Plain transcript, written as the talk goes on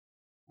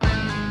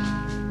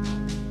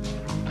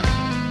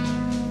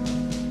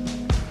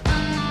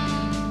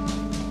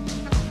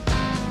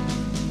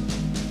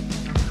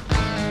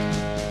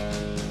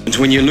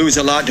when you lose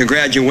a lot to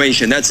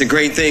graduation. That's the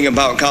great thing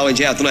about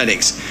college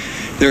athletics.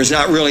 There's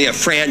not really a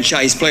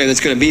franchise player that's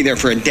going to be there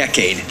for a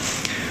decade.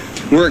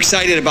 We're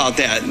excited about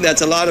that.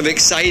 That's a lot of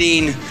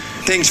exciting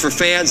things for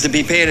fans to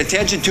be paying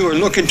attention to or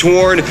looking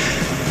toward.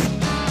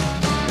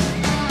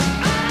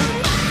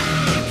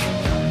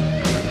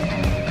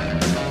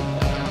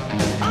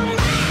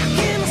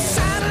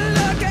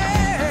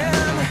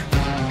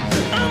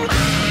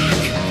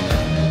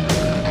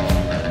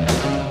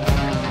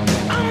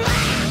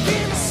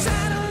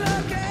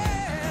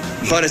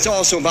 But it's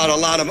also about a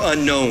lot of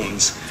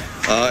unknowns.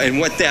 And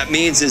what that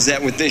means is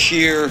that with this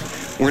year,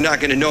 we're not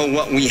going to know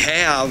what we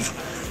have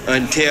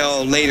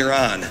until later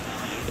on.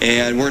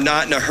 And we're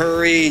not in a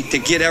hurry to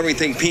get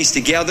everything pieced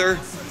together.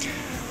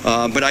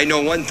 But I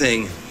know one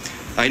thing.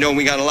 I know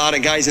we got a lot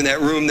of guys in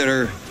that room that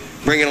are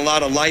bringing a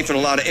lot of life and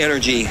a lot of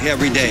energy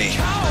every day.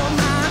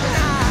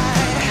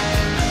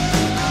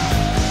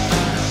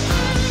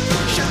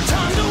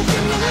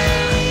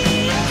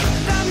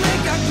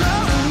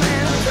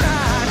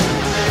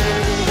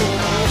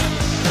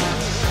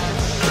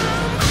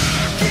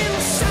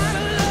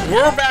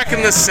 We're back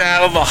in the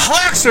saddle. The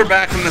Hawks are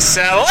back in the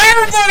saddle.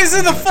 Everybody's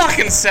in the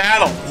fucking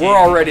saddle. We're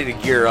all ready to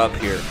gear up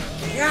here.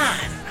 God,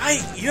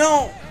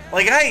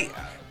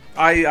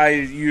 I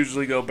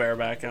usually go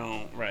bareback. I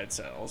don't ride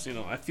saddles.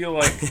 I feel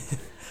like.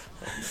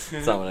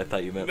 That's not what I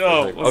thought you meant.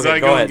 No, was I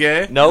going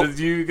gay? Nope. Did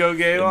you go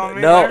gay on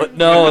me? No.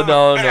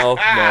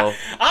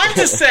 I'm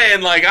just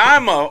saying,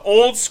 I'm a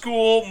old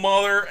school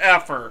mother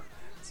effer.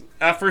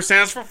 Effer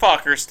stands for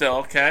fucker still,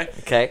 okay?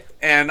 Okay.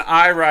 And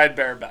I ride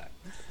bareback.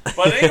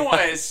 But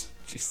anyways,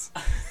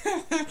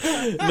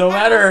 no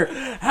matter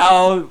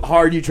how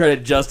hard you try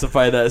to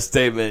justify that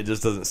statement, it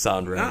just doesn't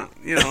sound right.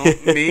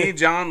 Me,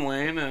 John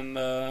Wayne, and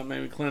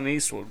maybe Clint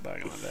Eastwood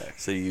back in the day.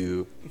 So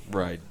you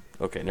ride.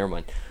 Okay, never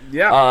mind.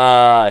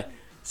 Yeah.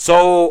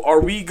 So are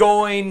we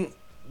going?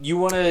 You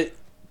want to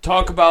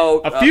talk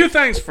about a few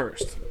things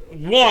first?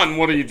 One,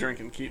 what are you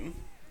drinking, Keaton?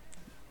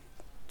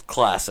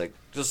 Classic.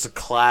 Just a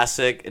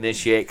classic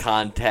initiate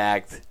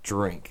contact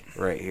drink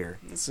right here.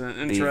 It's an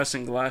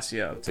interesting glass,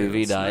 yeah.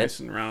 BV Diet. Nice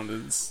and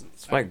rounded. It's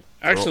my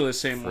actually the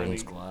same one.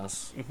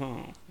 Glass.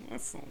 Oh,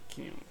 that's so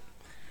cute.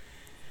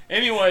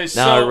 Anyways,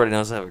 now everybody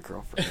knows I have a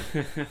girlfriend.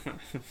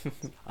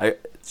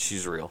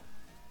 She's real.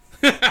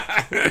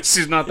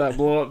 She's not that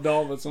blow-up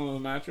doll that's on the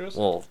mattress?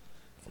 Well,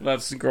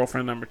 that's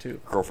girlfriend number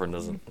 2. Girlfriend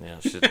doesn't. Yeah,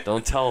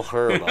 don't tell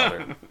her about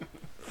her.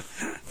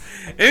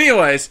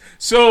 Anyways,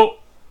 so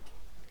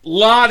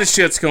lot of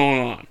shit's going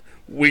on.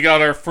 We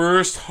got our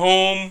first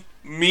home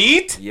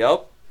meet.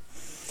 Yep.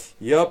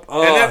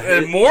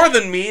 And more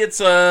than me, it's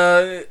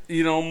a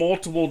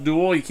multiple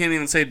duel. You can't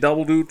even say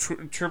double duel,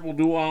 triple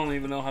duel. I don't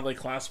even know how they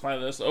classify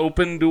this.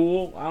 Open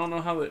duel. I don't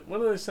know how they. What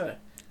do they say?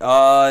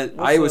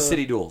 Iowa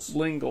City duels.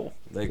 Lingo.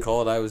 They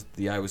call it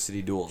the Iowa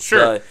City duels.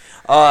 Sure.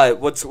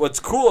 What's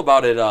cool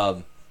about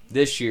it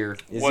this year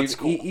is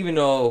even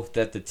though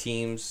that the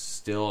teams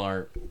still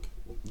aren't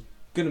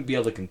going to be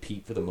able to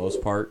compete for the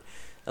most part.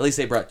 At least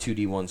they brought 2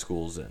 D1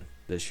 schools in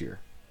this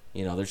year.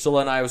 They're still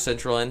in Iowa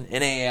Central and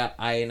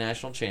NAIA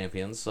national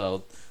champions,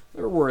 so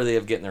they're worthy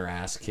of getting their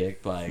ass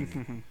kicked by,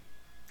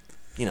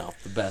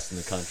 the best in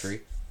the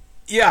country.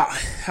 Yeah,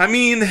 I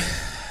mean,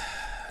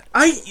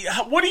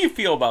 what do you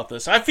feel about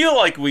this? I feel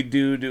like we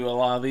do a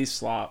lot of these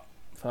slop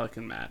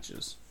fucking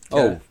matches.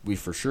 Okay? Oh, we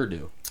for sure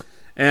do.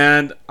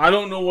 And I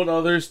don't know what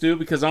others do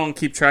because I don't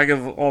keep track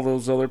of all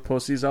those other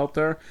pussies out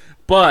there,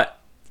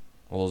 but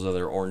all those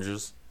other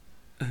oranges.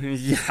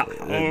 Yeah.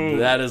 And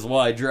that is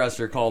why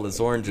Dresser called us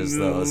oranges,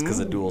 though. It's because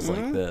of duels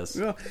like this.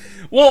 Yeah.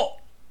 Well,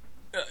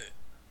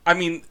 I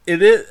mean,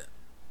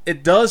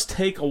 it does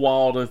take a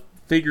while to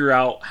figure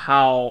out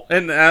how,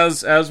 and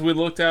as we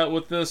looked at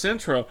with this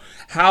intro,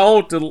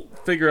 how to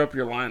figure up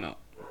your lineup.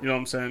 You know what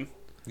I'm saying?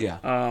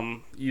 Yeah.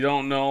 You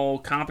don't know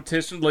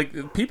competition.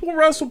 Like, people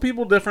wrestle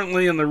people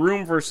differently in the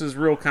room versus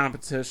real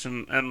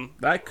competition, and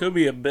that could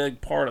be a big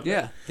part of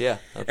it. Yeah,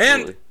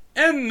 absolutely.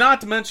 And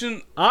not to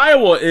mention,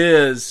 Iowa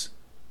is...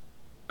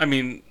 I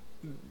mean,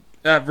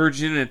 at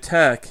Virginia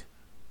Tech,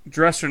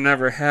 Dresser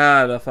never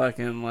had a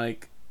fucking,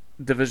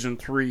 Division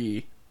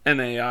III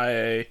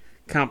NAIA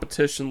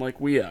competition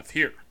like we have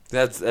here.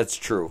 That's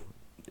true.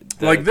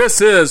 This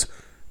is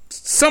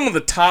some of the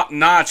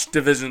top-notch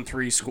Division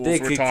III schools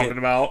we're talking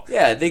about.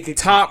 Yeah, they could...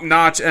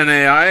 Top-notch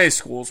NAIA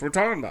schools we're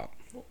talking about.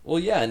 Well,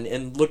 yeah,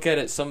 and look at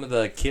it, some of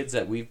the kids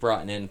that we've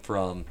brought in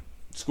from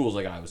schools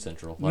like Iowa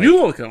Central.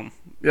 You look at them.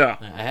 Yeah.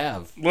 I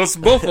have. Let's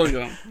both look at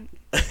them.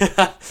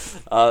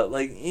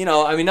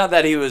 Not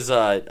that he was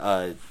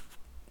a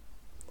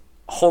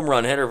home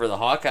run hitter for the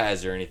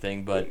Hawkeyes or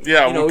anything, but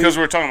because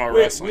we're talking about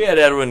wrestling. We had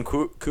Edwin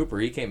Cooper.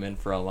 He came in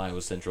from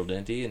Iowa Central,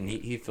 didn't he? And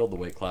he filled the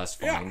weight class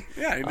fine.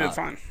 Yeah, he did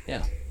fine.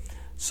 Yeah.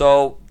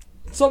 So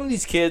some of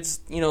these kids,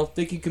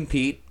 they can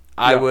compete.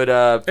 I would.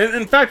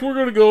 In fact, we're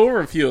going to go over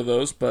a few of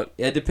those, but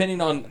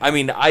depending on. I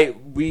mean,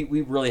 we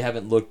really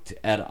haven't looked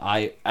at.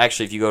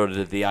 Actually, if you go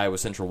to the Iowa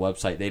Central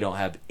website, they don't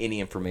have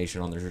any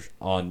information on their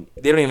on.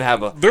 They don't even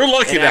have a. They're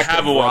lucky to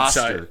have a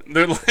roster. website.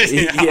 They're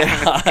lucky.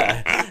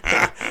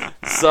 Yeah.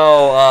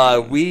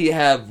 So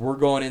we're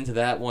going into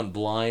that one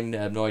blind.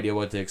 I have no idea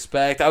what to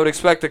expect. I would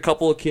expect a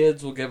couple of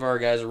kids will give our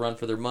guys a run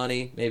for their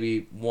money.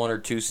 Maybe one or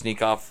two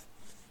sneak off.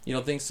 You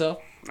don't think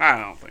so? I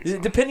don't think so.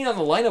 Depending on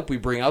the lineup we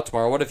bring out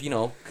tomorrow. What if,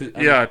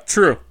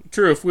 True.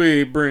 If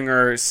we bring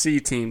our C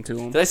team to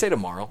them. Did I say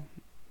tomorrow?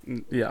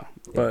 Yeah,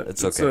 but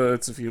it's okay.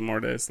 It's a few more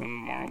days than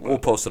tomorrow. We'll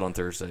post it on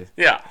Thursday.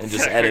 Yeah. And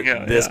just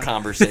edit this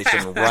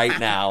conversation right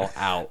now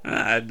out.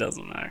 It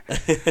doesn't matter.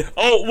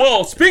 Oh,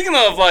 well, speaking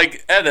of,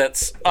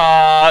 edits,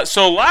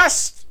 so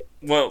last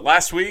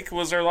week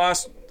was our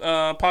last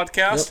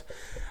podcast.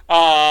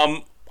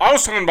 Yep. I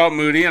was talking about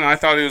Moody, and I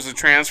thought he was a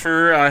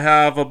transfer. I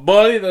have a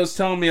buddy that was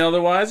telling me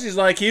otherwise. He's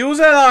like, he was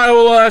at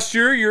Iowa last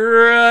year.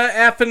 You're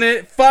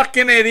a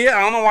fucking idiot.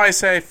 I don't know why I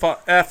say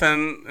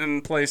effing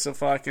in place of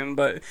fucking,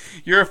 but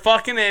you're a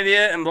fucking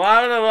idiot, and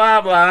blah, blah,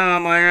 blah, blah. And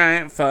I'm like,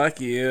 all right, fuck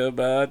you.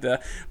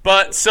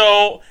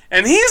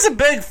 And he's a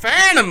big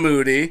fan of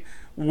Moody,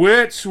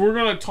 which we're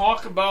going to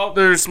talk about.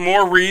 There's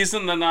more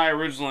reason than I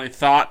originally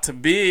thought to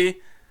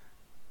be.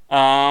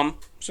 I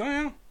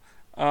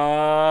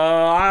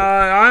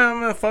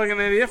am a fucking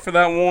idiot for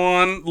that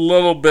one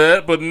little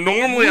bit, but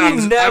normally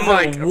I'm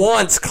never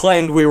once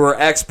claimed we were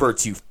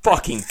experts, you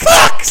fucking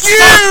cocks!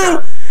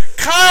 You!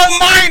 Kyle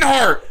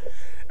Meinhardt!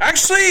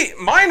 Actually,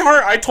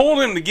 Meinhardt, I told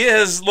him to get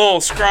his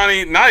little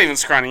scrawny, not even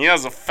scrawny, he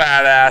has a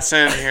fat ass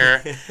in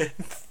here,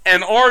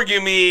 and argue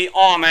me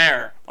on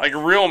air. Like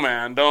a real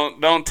man.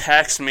 Don't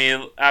text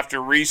me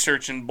after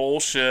researching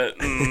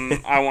bullshit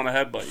and I want to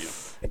headbutt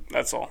you.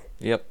 That's all.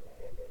 Yep.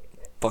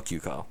 Fuck you,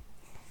 Kyle.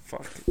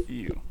 Fuck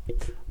you.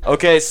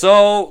 Okay,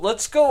 so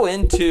let's go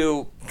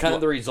into kind of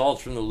the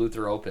results from the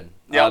Luther Open.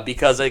 Yeah.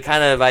 Because it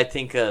kind of, I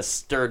think,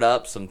 stirred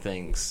up some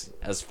things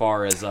as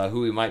far as who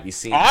we might be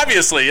seeing.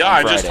 Obviously, yeah.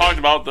 I just talked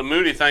about the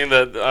Moody thing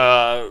that,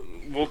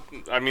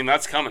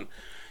 that's coming.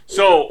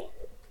 So,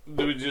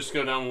 do we just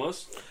go down the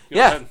list? Go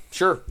ahead.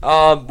 Sure.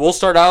 We'll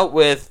start out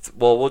with,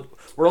 we're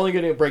only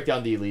going to break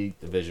down the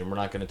Elite Division. We're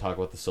not going to talk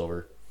about the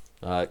Silver.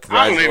 I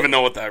don't even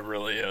know what that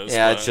really is.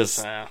 Yeah, it's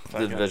just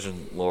the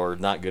division lore,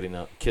 not good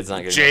enough. Kids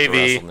not good enough to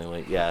wrestle in the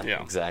Elite.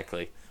 Yeah,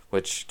 exactly.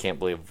 Which, can't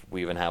believe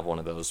we even have one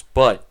of those.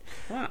 But,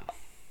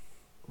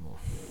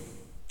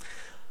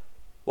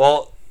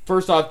 well,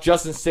 first off,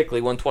 Justin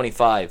Stickley,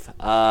 125.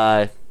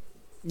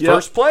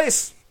 First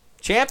place.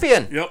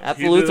 Champion at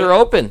the Luther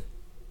Open.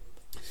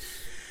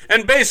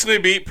 And basically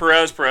beat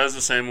Perez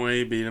the same way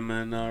he beat him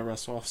in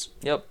Wrestle-Offs.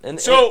 Yep.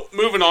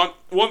 Moving on,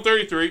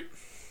 133.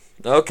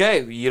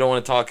 Okay, you don't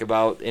want to talk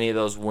about any of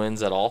those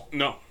wins at all?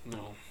 No.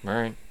 All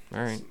right.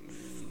 It's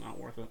not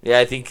worth it. Yeah,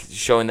 I think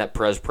showing that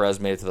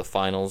Perez made it to the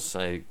finals,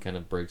 kind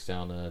of breaks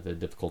down the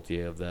difficulty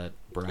of that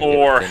bracket.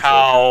 Or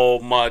how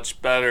much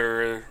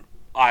better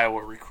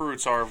Iowa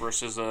recruits are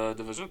versus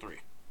Division III.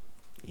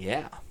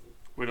 Yeah.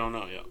 We don't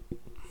know yet.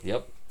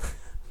 Yep.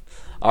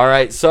 All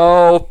right,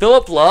 so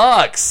Philip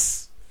Lux.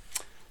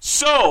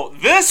 So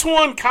this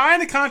one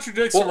kind of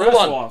contradicts the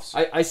Wrestle-Offs.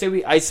 I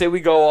say we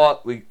go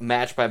up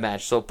match by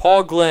match. So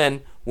Paul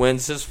Glenn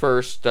wins his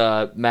first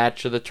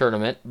match of the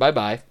tournament.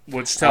 Bye.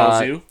 Which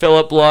tells you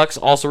Philip Lux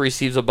also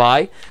receives a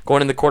bye.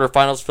 Going in the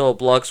quarterfinals,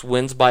 Philip Lux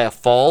wins by a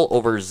fall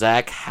over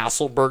Zach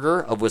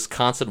Hasselberger of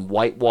Wisconsin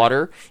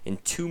Whitewater in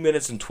 2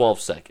 minutes and 12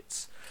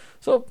 seconds.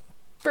 So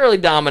fairly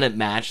dominant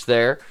match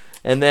there.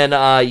 And then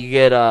you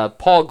get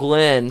Paul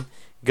Glenn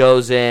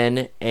goes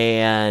in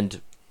and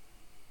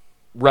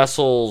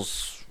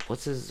wrestles,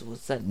 what's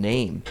that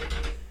name?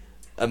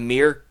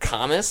 Amir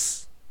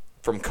Kamis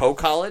from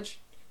Co-College.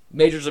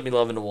 Majors him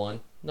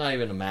 11-1. Not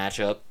even a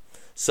matchup.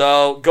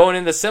 So going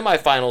into the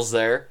semifinals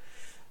there,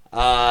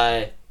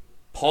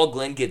 Paul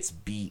Glenn gets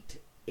beat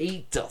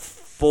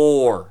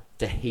 8-4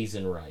 to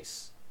Hazen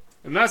Rice.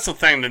 And that's the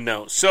thing to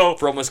note. So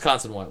from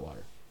Wisconsin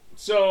Whitewater.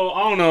 So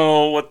I don't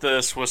know what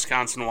this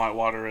Wisconsin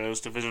Whitewater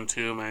is. Division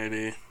II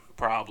maybe.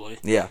 Probably.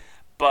 Yeah.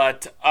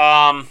 But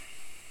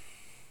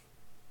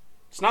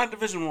it's not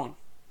Division I.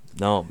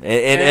 No,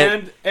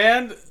 and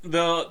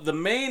the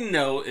main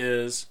note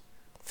is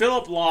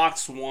Philip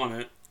Lux won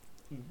it,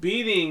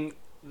 beating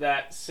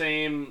that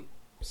same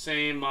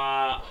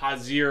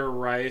Hazir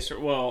Rice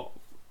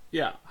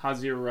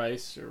Hazir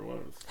Rice or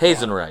whatever.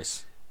 Hazen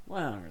Rice.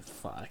 Whatever the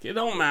fuck. It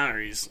don't matter.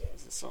 He's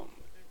some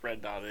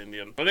red dot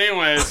Indian. But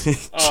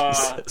anyways,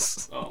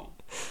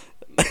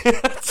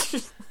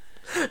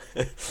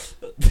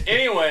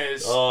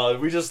 anyways,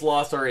 we just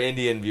lost our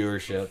Indian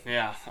viewership.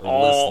 Yeah,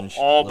 all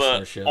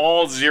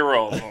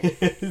zero of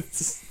them.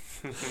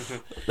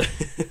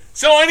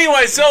 So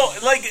anyway,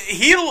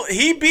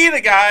 he beat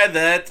a guy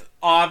that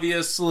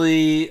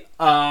obviously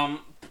Paul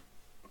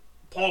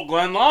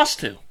Glenn lost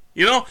to.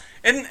 You know,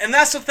 and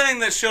that's the thing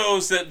that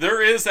shows that there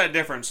is that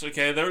difference.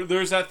 Okay,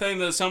 there's that thing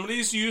that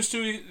somebody's used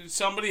to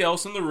somebody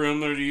else in the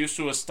room. They're used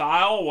to a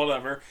style,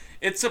 whatever.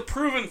 It's a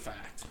proven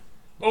fact.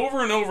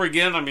 Over and over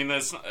again. I mean,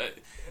 that's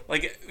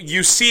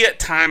you see it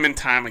time and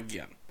time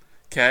again.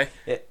 Okay,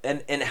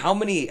 and how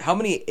many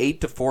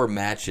 8-4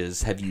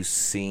 matches have you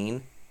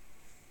seen?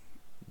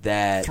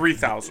 That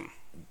 3,000.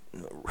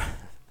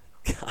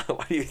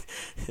 Why do you,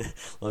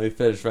 let me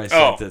finish my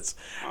sentence.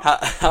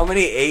 How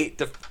many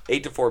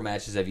 8-4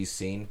 matches have you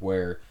seen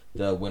where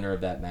the winner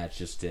of that match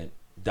just didn't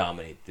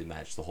dominate the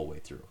match the whole way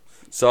through?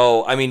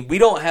 So, I mean, we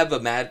don't have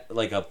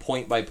a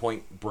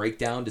point-by-point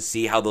breakdown to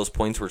see how those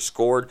points were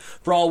scored.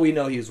 For all we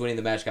know, he was winning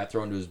the match, got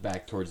thrown to his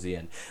back towards the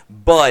end.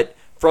 But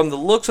from the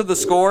looks of the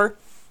score,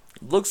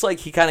 looks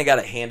like he kind of got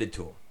it handed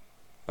to him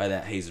by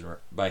Hazen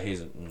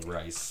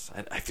Rice.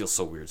 I feel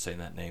so weird saying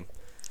that name.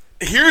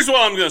 Here's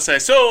what I'm going to say.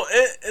 So,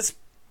 it's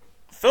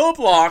Philip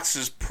Laux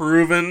is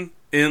proven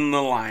in the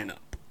lineup.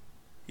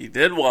 He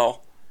did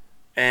well.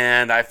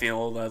 And I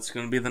feel that's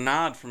going to be the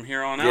nod from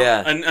here on out.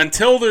 Yeah.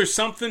 Until there's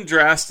something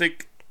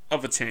drastic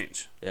of a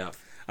change. Yeah.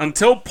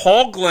 Until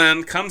Paul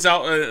Glenn comes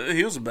out.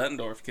 He was a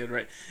Bettendorf kid,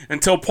 right?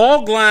 Until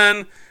Paul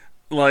Glenn,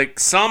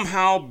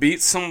 somehow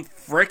beats some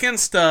frickin'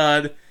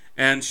 stud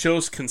and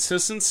shows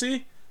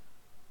consistency.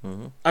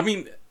 Mm-hmm. I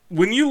mean,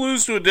 when you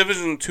lose to a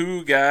Division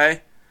II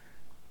guy,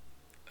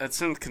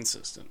 that's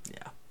inconsistent.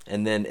 Yeah.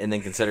 And then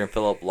considering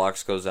Philip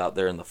Laux goes out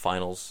there in the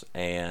finals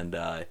and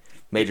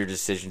major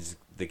decisions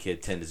the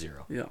kid 10-0.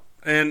 Yeah,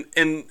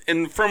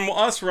 and from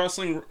us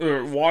wrestling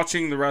or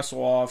watching the wrestle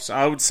offs,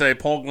 I would say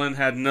Paul Glenn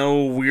had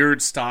no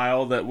weird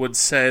style that would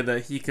say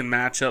that he can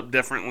match up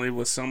differently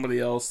with somebody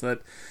else that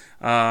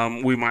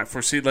we might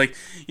foresee.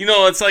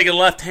 It's like a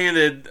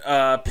left-handed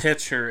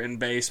pitcher in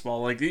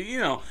baseball.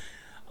 You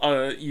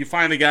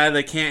find a guy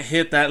that can't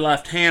hit that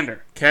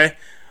left-hander. Okay,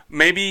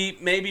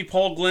 maybe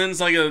Paul Glenn's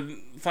like a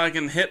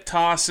fucking hip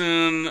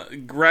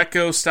tossing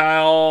Greco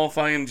style,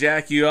 fucking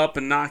jack you up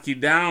and knock you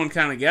down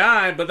kind of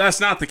guy, but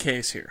that's not the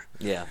case here.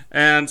 Yeah.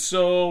 And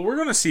so we're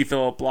gonna see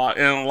Philip Laux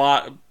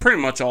and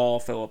pretty much all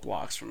Philip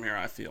Laux from here,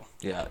 I feel.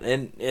 Yeah,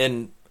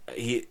 and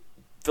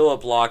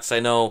Philip Laux, I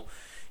know,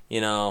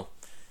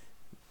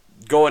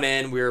 going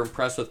in we were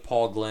impressed with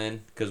Paul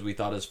Glenn because we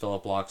thought it was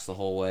Philip Laux the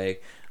whole way,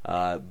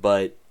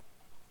 but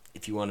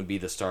if you want to be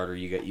the starter,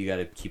 you got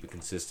to keep it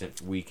consistent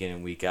week in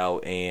and week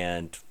out.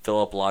 And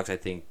Philip Laux, I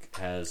think,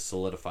 has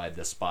solidified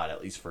this spot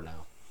at least for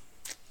now.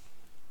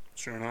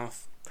 Sure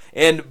enough.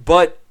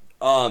 But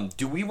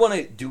do we want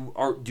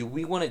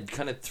to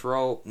kind of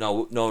throw?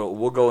 No.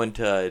 We'll go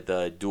into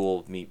the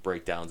dual meet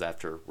breakdowns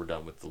after we're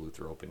done with the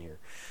Luther Open here.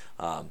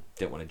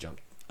 Didn't want to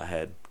jump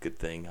ahead. Good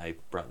thing I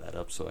brought that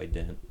up, so I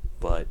didn't.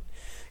 But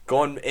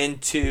going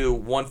into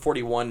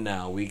 141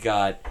 now, we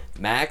got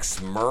Max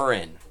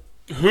Murin,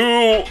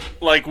 who,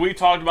 like we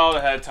talked about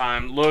ahead of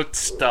time, looked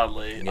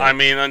studly. Yeah. I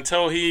mean,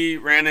 until he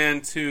ran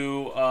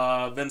into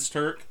Vince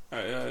Turk.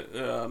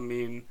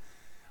 And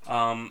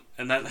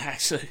that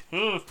actually,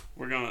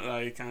 we're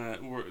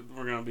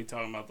gonna be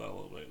talking about that a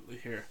little bit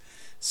here.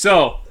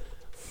 So,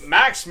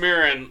 Max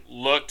Murin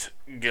looked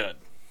good.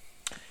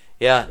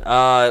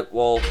 Yeah.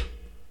 Well,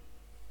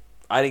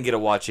 I didn't get to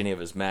watch any of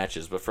his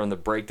matches, but from the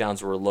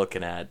breakdowns we're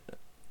looking at,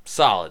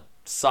 solid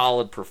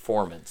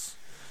performance.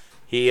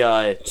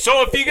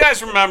 So if you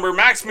guys remember,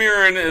 Max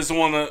Murin is the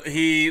one that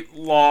he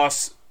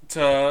lost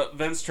to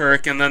Vince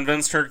Turk, and then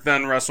Vince Turk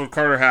then wrestled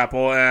Carter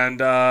Happel, and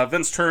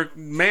Vince Turk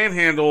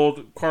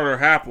manhandled Carter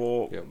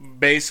Happel. Yep.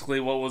 Basically,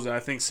 what was it? I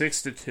think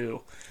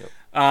 6-2.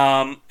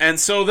 Yep. And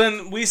so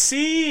then we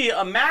see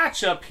a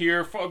matchup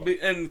here,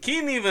 and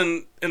Keaton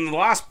even in the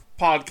last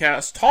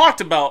podcast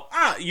talked about,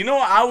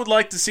 I would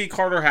like to see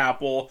Carter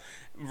Happel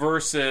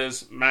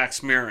versus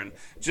Max Murin,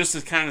 just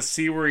to kind of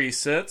see where he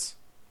sits.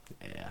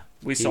 Yeah.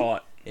 We saw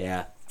it.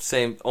 Yeah.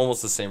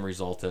 Almost the same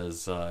result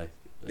as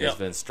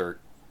Vince Turk.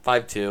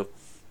 5-2.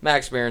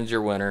 Max Murin's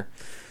your winner.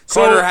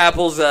 Carter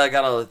Happel's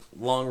got a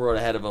long road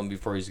ahead of him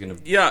before he's going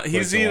to... Yeah,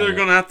 he's either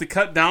going to have to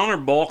cut down or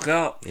bulk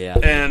up. Yeah.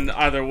 And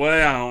either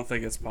way, I don't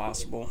think it's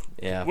possible.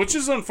 Yeah. Which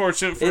is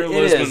unfortunate for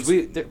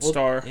Lisbon's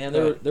star. Yeah,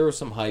 there was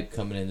some hype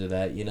coming into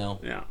that,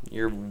 Yeah.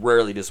 You're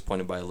rarely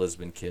disappointed by a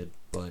Lisbon kid,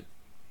 but...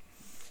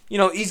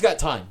 he's got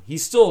time.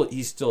 He's still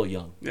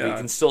young. Yeah. We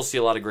can still see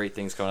a lot of great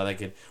things coming out of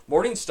that kid.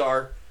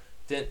 Morningstar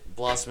didn't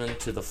blossom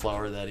into the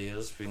flower that he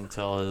is. We can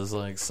tell his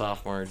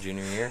sophomore or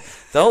junior year.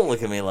 Don't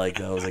look at me like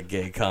that was a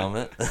gay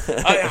comment.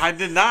 I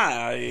did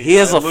not. He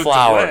is a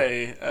flower.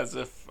 Away as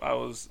if I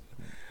was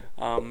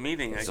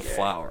meeting a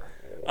flower.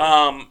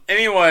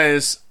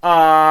 Anyways, you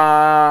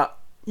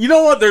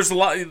know what? There's a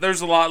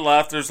lot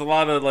left. There's a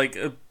lot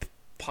of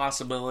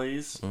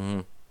possibilities.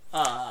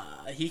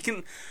 Mm-hmm. He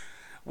can.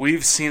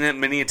 We've seen it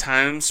many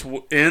times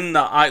in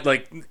the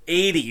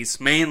 80s,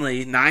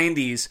 mainly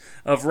 90s,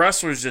 of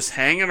wrestlers just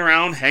hanging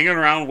around,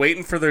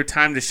 waiting for their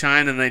time to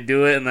shine, and they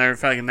do it, and they're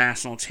fucking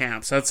national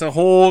champs. That's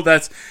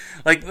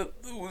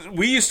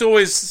we used to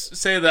always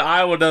say that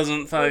Iowa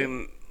doesn't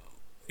fucking,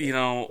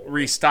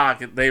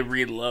 restock it; they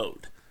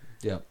reload.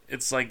 Yep.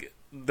 It's like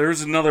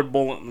there's another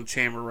bullet in the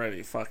chamber ready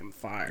to fucking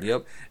fire.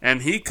 Yep.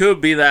 And he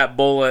could be that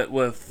bullet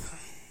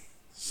with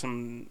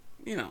some,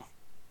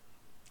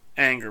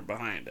 anger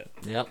behind it.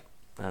 Yep,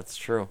 that's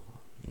true.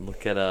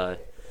 Look at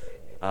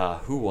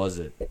who was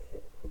it?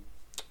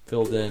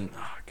 Filled in.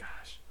 Oh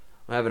gosh,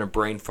 I'm having a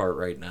brain fart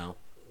right now,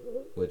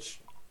 which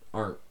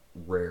aren't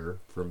rare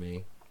for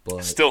me.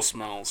 But still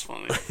smells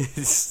funny.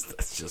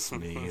 That's just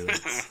me.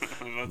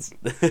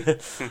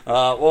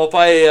 Well, if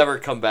I ever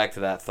come back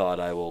to that thought,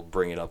 I will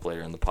bring it up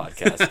later in the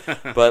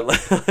podcast. But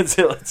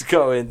let's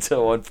go into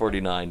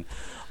 149.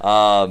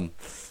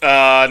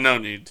 No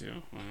need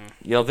to.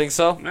 You don't think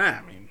so? Nah,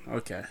 I mean,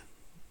 okay.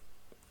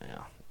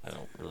 Yeah, I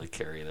don't really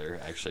care either.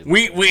 Actually,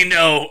 we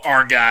know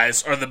our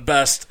guys are the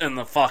best in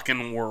the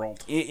fucking world.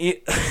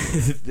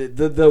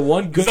 The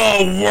one good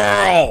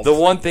world. The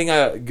one thing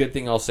good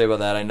thing I'll say about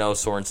that, I know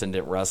Sorensen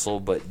didn't wrestle,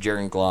 but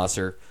Jaron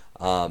Glosser,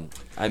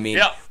 I mean,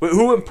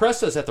 who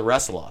impressed us at the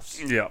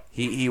wrestle-offs? Yeah,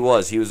 he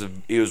was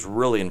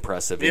really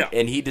impressive,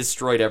 and he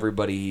destroyed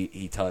everybody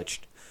he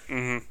touched.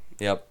 Mm-hmm.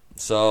 Yep.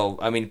 So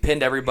I mean,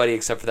 pinned everybody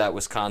except for that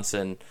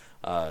Wisconsin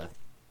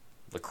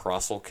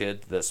lacrosse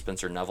kid, the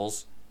Spencer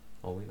Nevels.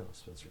 Oh, we know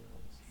Spencer Nevels.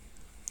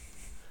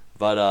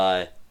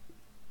 But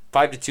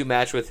 5-2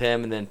 match with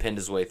him, and then pinned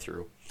his way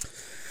through.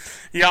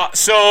 Yeah,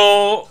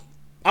 so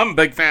I'm a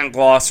big fan of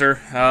Glosser.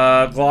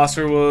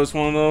 Glosser was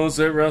one of those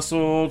that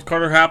wrestled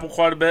Carter Happel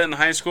quite a bit in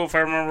high school, if I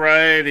remember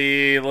right.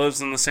 He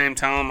lives in the same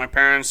town my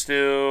parents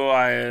do.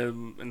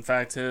 In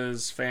fact,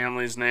 his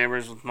family's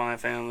neighbors with my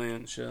family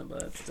and shit.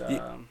 But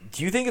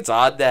do you think it's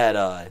odd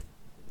that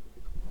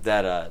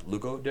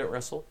Lugo didn't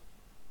wrestle?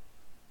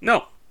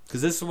 No.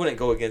 Because this wouldn't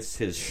go against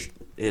his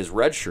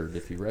red shirt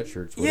if he red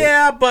shirts.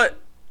 Yeah, but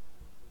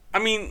I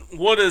mean,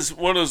 what does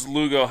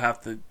Lugo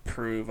have to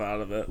prove out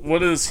of it? What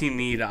does he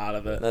need out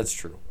of it? That's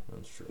true.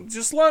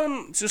 Just let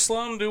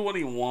him do what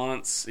he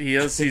wants.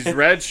 He's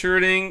red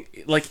shirting.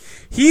 Like,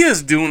 he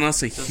is doing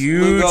us a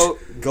huge. Lugo,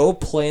 go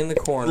play in the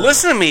corner.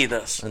 Listen to me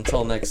this.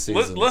 Until next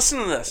season. Listen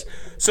to this.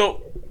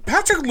 So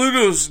Patrick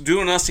Lugo's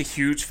doing us a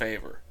huge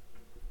favor.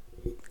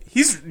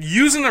 He's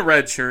using a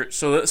red shirt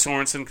so that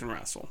Sorensen can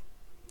wrestle.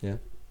 Yeah.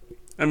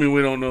 I mean,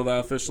 we don't know that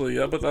officially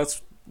yet, but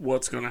that's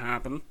what's going to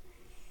happen.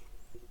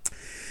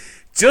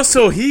 Just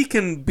so he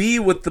can be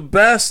with the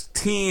best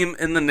team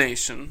in the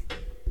nation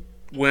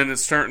when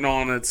it's starting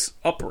on its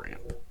up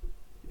ramp.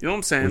 You know what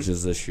I'm saying? Which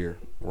is this year.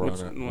 Which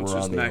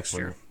is next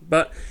year.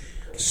 But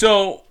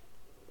so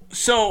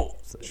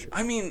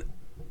I mean,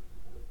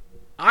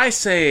 I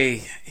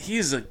say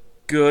he's a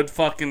good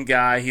fucking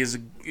guy.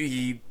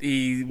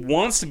 He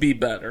wants to be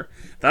better.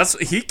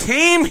 He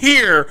came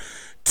here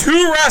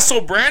to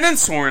wrestle Brandon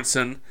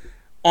Sorensen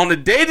on a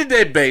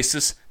day-to-day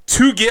basis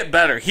to get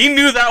better. He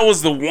knew that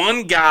was the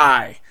one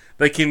guy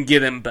that can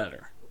get him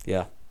better.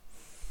 Yeah.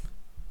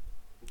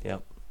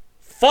 Yep.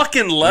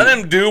 Fucking let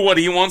him do what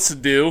he wants to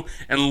do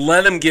and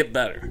let him get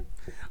better.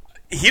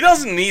 He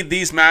doesn't need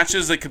these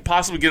matches that could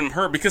possibly get him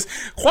hurt because,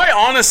 quite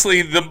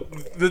honestly,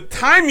 the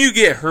time you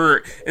get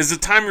hurt is the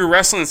time you're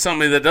wrestling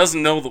somebody that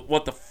doesn't know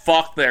what the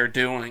fuck they're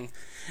doing.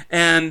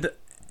 And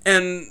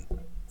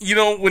you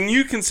know, when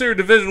you consider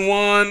Division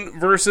I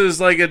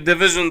versus like a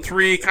Division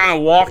III kind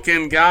of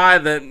walk-in guy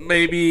that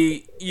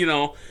maybe, you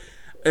know,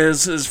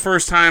 is his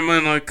first time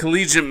in a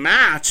collegiate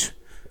match,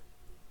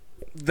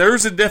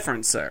 there's a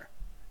difference there.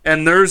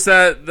 And there's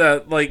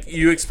that like,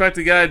 you expect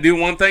a guy to do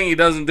one thing, he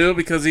doesn't do it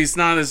because he's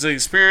not as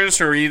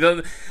experienced or he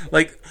doesn't,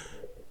 like,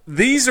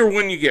 these are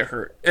when you get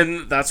hurt.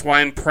 And that's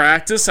why in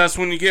practice, that's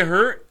when you get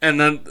hurt. And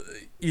then,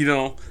 you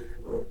know,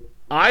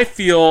 I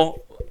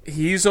feel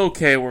he's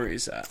okay where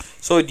he's at.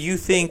 So do you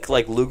think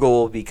like Lugo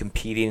will be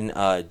competing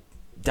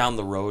down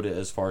the road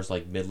as far as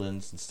like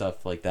Midlands and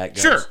stuff like that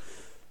goes? Sure.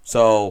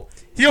 So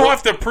he'll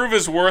have to prove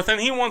his worth,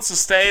 and he wants to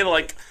stay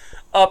like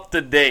up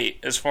to date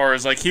as far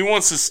as like he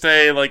wants to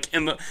stay like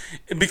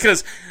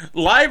because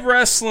live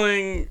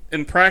wrestling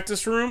in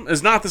practice room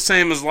is not the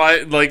same as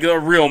like a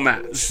real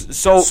match.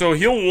 So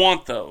he'll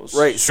want those.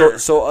 Right. Sure.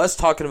 So us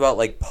talking about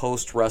like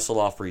post wrestle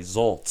off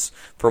results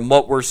from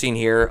what we're seeing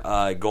here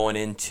going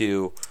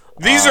into.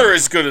 These are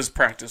as good as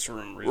practice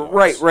room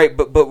results. Right,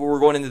 but we're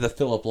going into the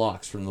Philip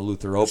Locks from the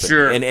Luther Open.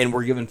 Sure. And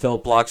we're giving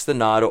Philip Locks the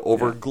nod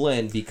over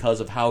Glenn because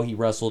of how he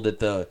wrestled at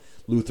the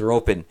Luther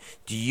Open.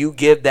 Do you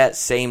give that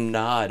same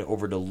nod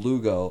over to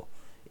Lugo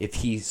if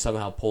he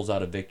somehow pulls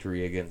out a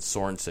victory against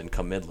Sorensen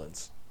come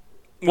Midlands?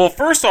 Well,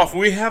 first off,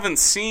 we haven't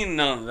seen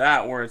none of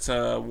that where it's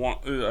a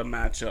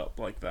matchup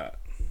like that.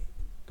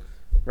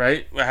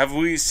 Right? Have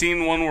we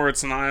seen one where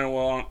it's an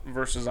Iowa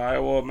versus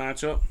Iowa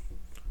matchup?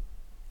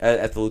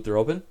 At the Luther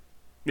Open?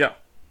 Yeah.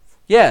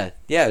 Yeah,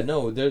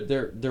 no,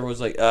 there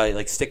was like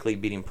Stickley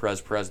beating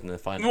Perez in the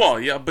final. Well,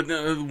 yeah, but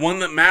one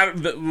that mattered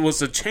that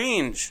was a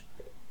change.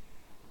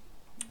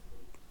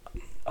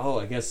 Oh,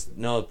 I guess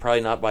no,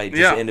 probably not by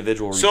just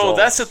individual results. So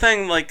that's the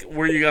thing, like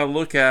where you got to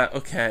look at.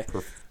 Okay,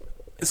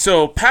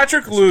 so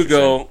Patrick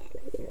Lugo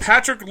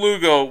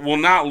will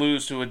not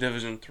lose to a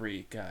Division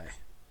III guy.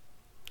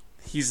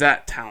 He's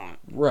that talent.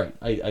 Right,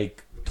 I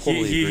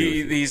totally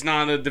agree. He's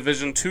not a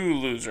Division II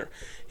loser.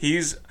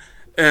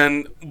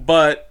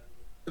 But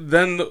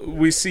then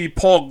we see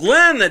Paul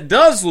Glenn that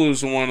does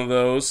lose one of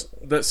those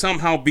that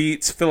somehow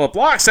beats Philip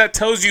Locks. That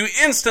tells you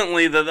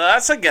instantly that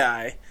that's a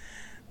guy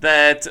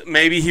that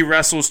maybe he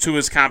wrestles to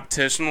his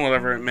competition,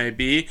 whatever it may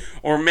be,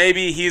 or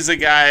maybe he's a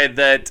guy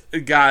that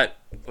got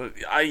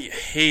I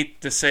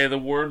hate to say the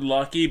word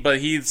lucky, but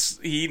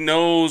he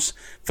knows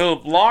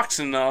Philip Locks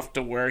enough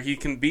to where he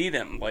can beat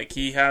him. Like,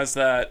 he has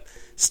that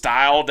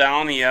style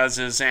down, he has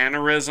his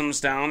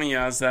aneurysms down, he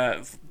has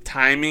that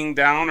timing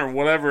down, or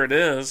whatever it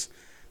is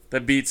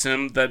that beats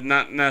him, that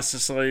not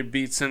necessarily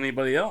beats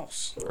anybody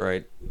else.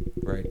 Right.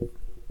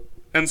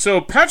 And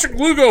so Patrick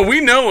Lugo,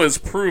 we know, is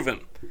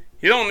proven.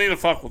 He don't need to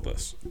fuck with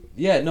this.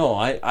 Yeah, no,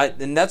 I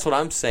and that's what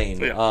I'm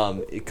saying. Yeah.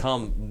 It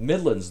come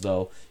Midlands,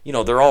 though,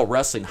 they're all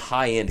wrestling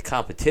high-end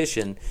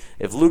competition.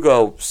 If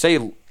Lugo,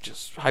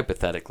 just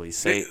hypothetically,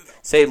 say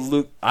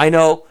Luke, I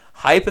know,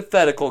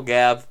 hypothetical,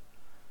 Gab.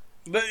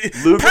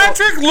 Lugo.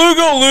 Patrick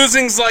Lugo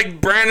losing's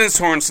like Brandon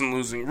Sorensen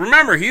losing.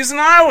 Remember, he's an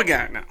Iowa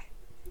guy now.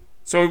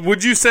 So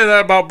would you say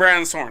that about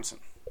Brandon Sorensen?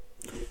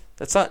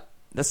 That's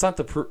not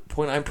the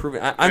point I'm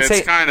proving. I'm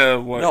saying kind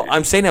of what. No,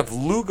 I'm saying if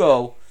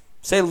Lugo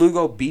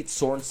beats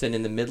Sorensen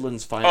in the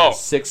Midlands Finals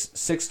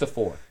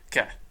 6-4.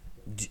 Okay.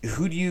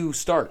 Who do you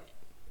start?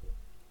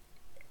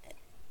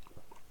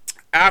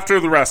 After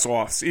the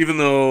wrestle-offs, even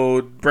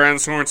though Brandon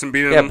Sorensen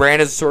beat him. Yeah,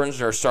 Brandon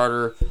Sorensen, our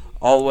starter,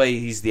 all the way.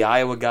 He's the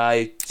Iowa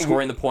guy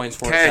scoring the points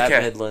for us at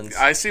Midlands.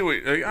 I see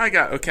what I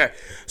got. Okay.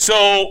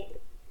 So,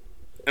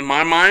 in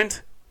my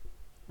mind,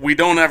 we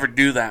don't ever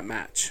do that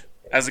match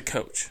as a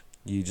coach.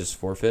 You just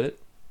forfeit it?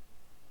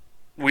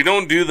 We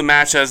don't do the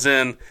match as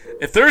in,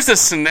 if there's a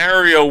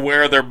scenario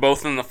where they're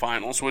both in the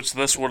finals, which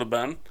this would have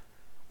been,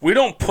 we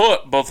don't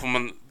put both of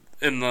them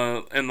in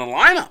the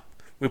lineup.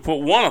 We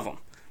put one of them.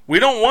 We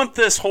don't want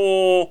this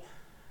whole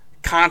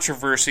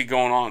controversy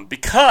going on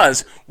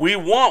because we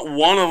want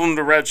one of them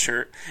to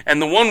redshirt,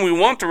 and the one we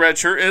want to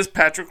redshirt is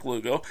Patrick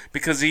Lugo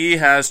because he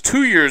has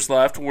 2 years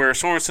left where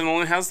Sorensen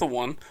only has the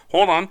one.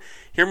 Hold on.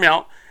 Hear me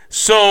out.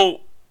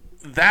 So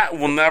that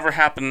will never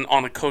happen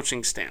on a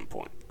coaching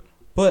standpoint.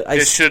 But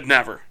it should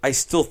never. I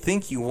still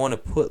think you want to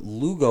put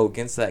Lugo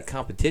against that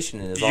competition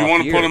in his off year. You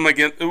want to put him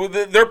against...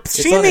 They're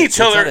seeing each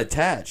other... It's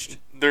unattached.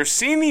 They're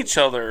seeing each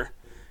other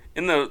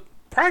in the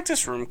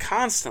practice room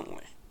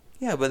constantly.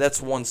 Yeah, but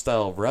that's one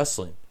style of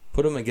wrestling.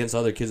 Put him against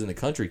other kids in the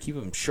country. Keep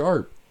him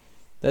sharp.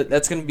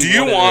 That's going to be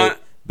one of the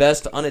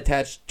best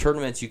unattached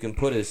tournaments you can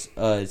put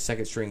a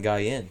second-string guy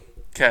in.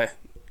 Okay.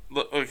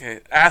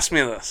 Ask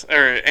me this.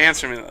 Or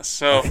answer me this.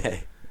 So...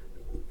 Okay.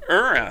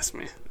 Ask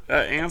me.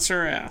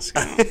 Answer or ask.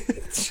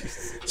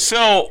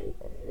 So,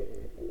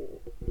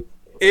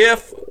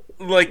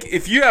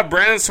 if you have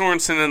Brandon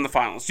Sorensen in the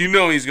finals, you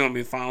know he's going to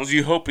be in the finals.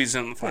 You hope he's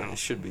in the finals. Yeah,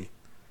 should be.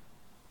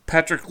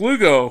 Patrick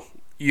Lugo,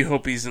 you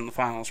hope he's in the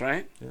finals,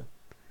 right? Yeah.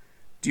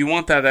 Do you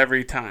want that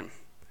every time?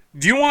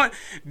 Do you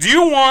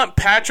want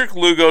Patrick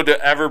Lugo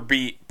to ever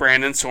beat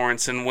Brandon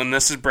Sorensen when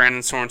this is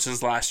Brandon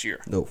Sorensen's last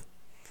year? No.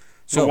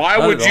 So why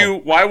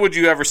would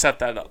you ever set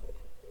that up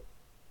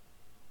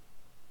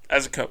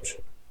as a coach?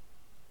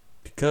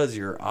 Because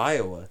you're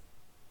Iowa.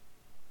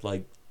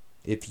 Like,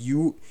 if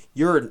you're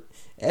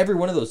every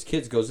one of those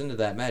kids goes into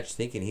that match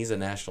thinking he's a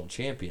national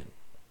champion.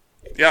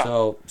 Yeah.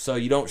 So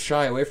you don't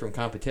shy away from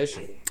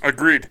competition.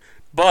 Agreed.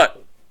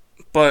 But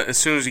as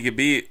soon as you get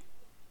beat,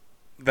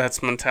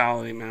 that's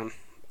mentality, man.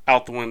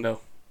 Out the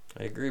window.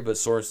 I agree, but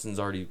Sorensen's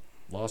already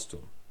lost to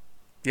him.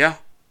 Yeah,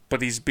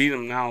 but he's beat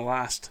him now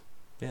last.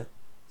 Yeah.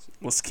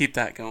 Let's keep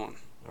that going.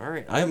 All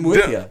right. I'm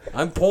with you.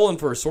 I'm pulling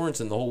for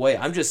Sorensen the whole way.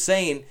 I'm just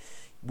saying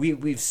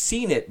we've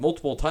seen it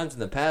multiple times in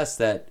the past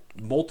that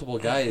multiple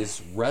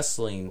guys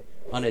wrestling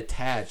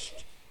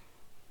unattached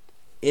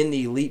in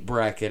the elite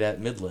bracket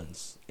at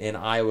Midlands and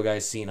Iowa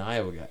guys seeing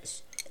Iowa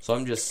guys. So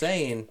I'm just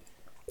saying...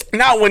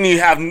 Not when you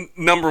have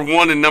number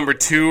 1 and number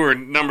 2 or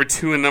number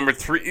 2 and number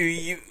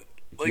 3.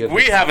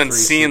 We haven't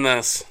seen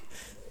this.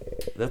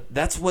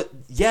 That's what...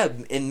 Yeah,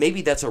 and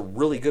maybe that's a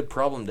really good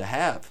problem to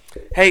have.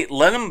 Hey,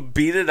 let him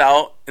beat it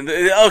out.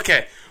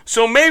 Okay,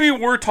 so maybe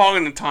we're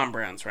talking to Tom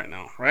Brands right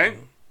now, right?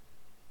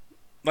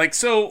 Mm-hmm.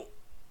 So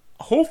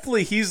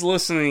hopefully he's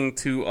listening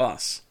to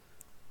us.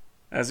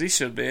 As he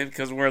should be,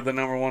 because we're the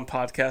number 1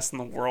 podcast in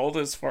the world,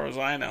 as far as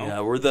I know.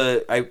 Yeah,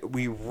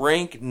 we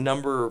rank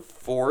number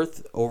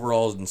 4th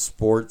overall in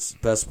sports,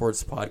 best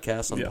sports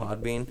podcast on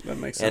Podbean. That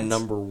makes sense. And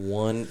number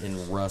 1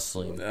 in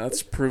wrestling.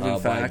 That's proven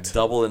fact. By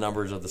double the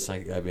numbers of the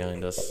second guy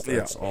behind us.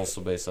 That's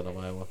also based out of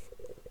Iowa.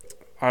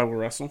 Iowa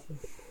Wrestle.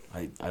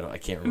 I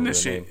can't remember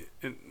the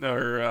name.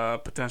 Or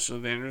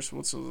Potentially Dangerous.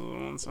 What's those other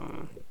ones?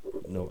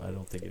 No, I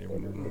don't think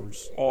anyone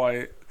remembers.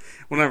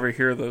 Whenever I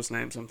hear those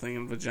names, I'm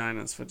thinking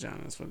vaginas.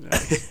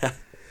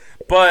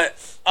 But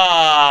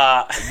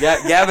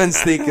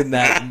Gavin's thinking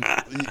that.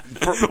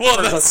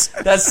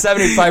 That's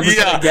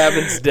 75% of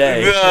Gavin's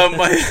day.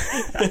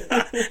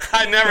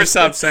 I never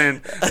stop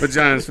saying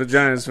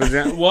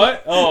vaginas.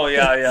 What? Oh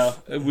yeah.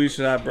 We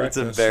should have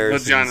breakfast. It's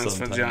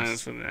embarrassing.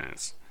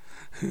 Vaginas.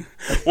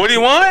 What do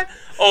you want?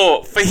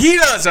 Oh,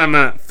 fajitas. I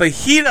meant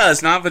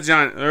fajitas, not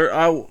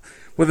vagina.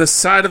 With a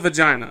side of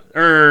vagina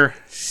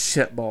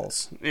shit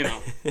balls.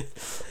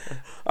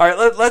 All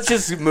right, let's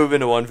just move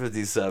into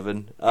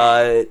 157.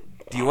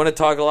 Do you want to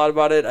talk a lot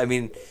about it? I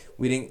mean,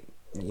 we didn't,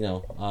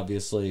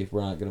 obviously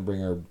we're not going to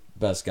bring our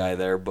best guy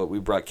there, but we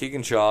brought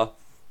Keegan Shaw.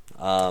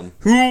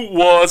 Who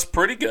was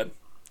pretty good.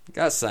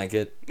 Gotta thank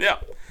it. Yeah.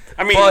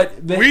 I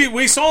mean,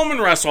 we saw him in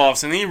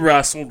wrestle-offs, and he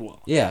wrestled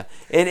well. Yeah.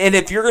 And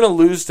if you're going to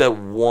lose to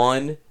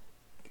one...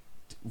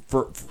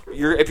 if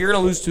you're going to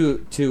lose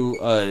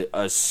to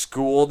a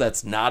school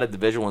that's not a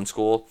Division I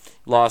school,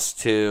 lost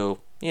to,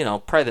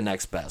 probably the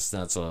next best.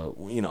 That's a,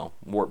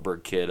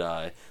 Wartburg kid,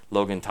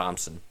 Logan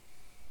Thompson.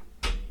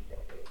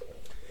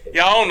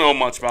 Yeah, I don't know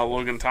much about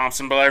Logan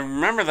Thompson, but I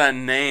remember that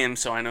name,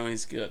 so I know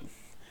he's good.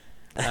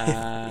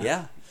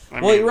 Yeah.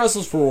 He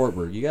wrestles for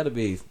Wartburg. You got to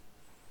be,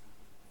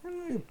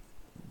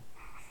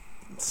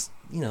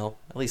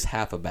 at least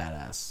half a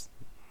badass.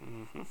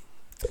 Mm-hmm.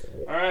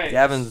 All right.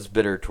 Gavin's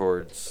bitter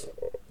towards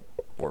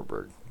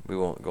Wartburg. We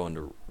won't go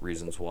into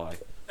reasons why.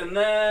 And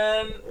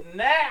then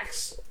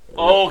next.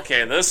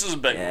 Okay, this is a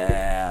big one.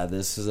 Yeah,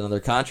 this is another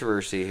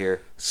controversy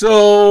here.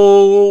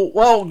 So,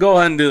 go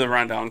ahead and do the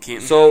rundown,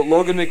 Keaton. So,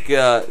 Logan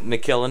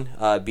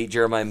McKillen beat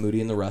Jeremiah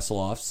Moody in the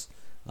wrestle-offs.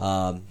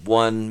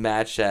 One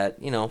match that,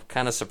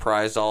 kind of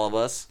surprised all of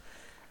us.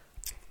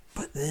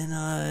 But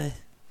then,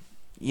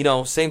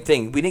 same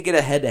thing. We didn't get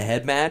a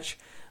head-to-head match,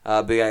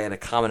 but I had a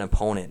common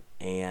opponent,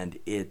 and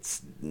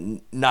it's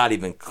not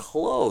even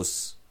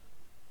close.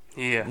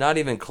 Yeah. Not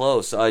even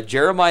close.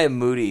 Jeremiah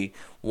Moody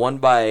won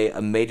by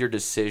a major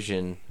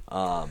decision.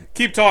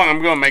 Keep talking.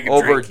 I'm going to make it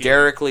over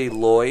Derek Lee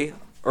Loy.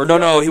 Or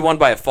no, he won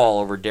by a fall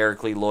over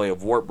Derek Lee Loy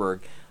of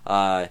Wartburg.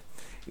 Granted,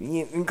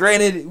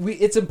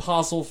 it's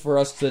impossible for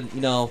us to,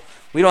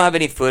 we don't have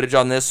any footage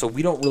on this, so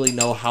we don't really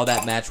know how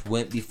that match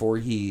went before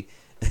he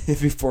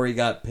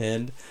got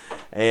pinned.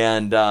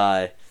 And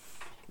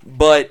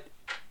but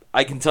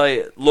I can tell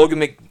you, Logan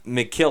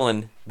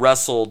McKillen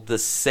wrestled the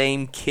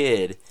same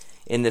kid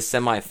in the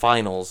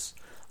semifinals,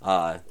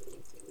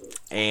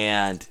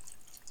 and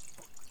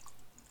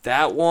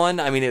that one,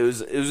 I mean, it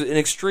was an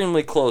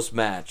extremely close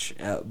match,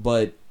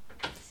 but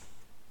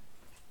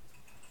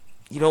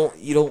you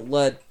don't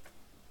let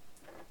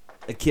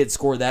a kid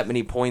score that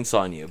many points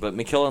on you. But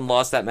McKillen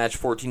lost that match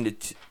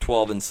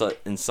 14-12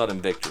 in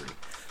sudden victory.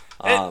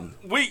 So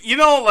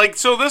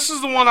this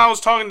is the one I was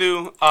talking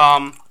to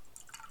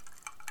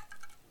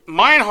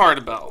Meinhardt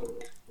about.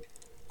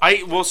 I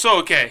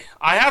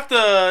have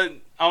to.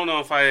 I don't know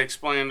if I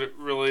explained it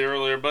really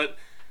earlier, but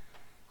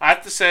I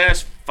have to say I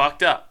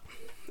fucked up.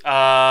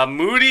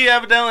 Moody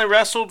evidently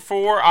wrestled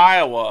for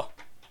Iowa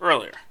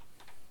earlier.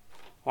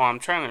 Well, I'm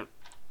trying to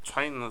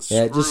tighten the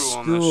screw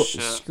on this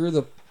shit. Screw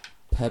the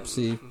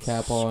Pepsi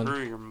cap on.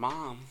 Screw your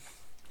mom.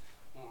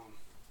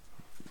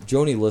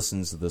 Joni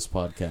listens to this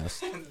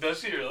podcast.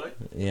 Does she really?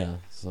 Yeah,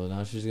 so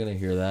now she's going to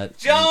hear that.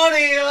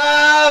 Joni,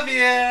 love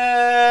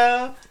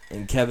you!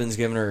 And Kevin's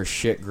giving her a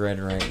shit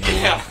grin right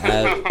now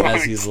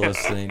as he's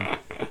listening.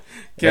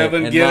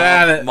 Kevin, get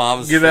at it.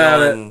 Mom's get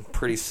feeling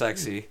pretty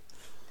sexy.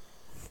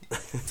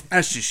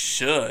 As she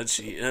should.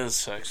 She is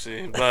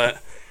sexy.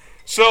 But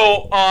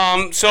so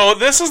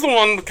this is the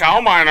one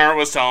Kyle Meinhardt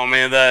was telling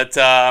me that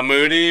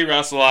Moody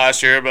wrestled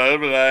last year,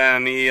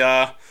 and he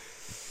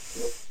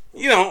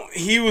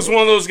he was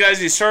one of those guys.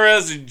 He started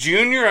as a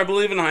junior, I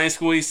believe, in high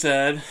school, he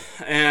said.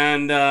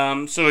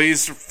 And so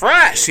he's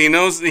fresh. He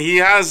knows he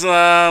has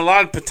a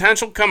lot of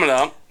potential coming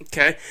up.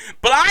 Okay.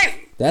 But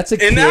that's a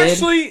kid. And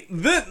actually,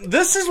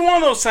 this is one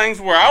of those things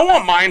where I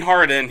want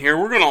Meinhardt in here.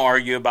 We're going to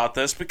argue about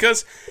this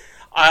because,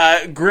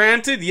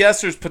 granted,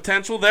 yes, there's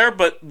potential there,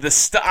 but the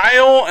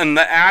style and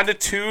the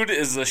attitude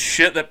is the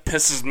shit that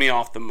pisses me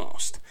off the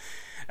most.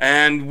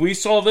 And we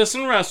saw this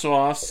in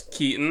wrestle-offs,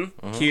 Keaton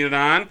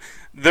on.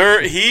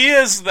 He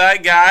is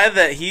that guy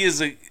that he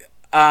is a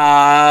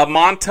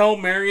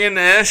Montel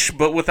Marion-ish,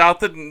 but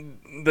without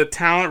the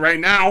talent right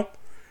now,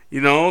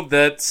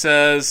 that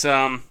says,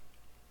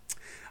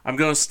 I'm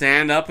going to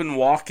stand up and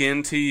walk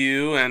into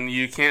you, and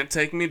you can't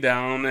take me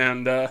down.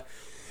 And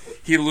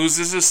he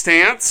loses his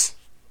stance.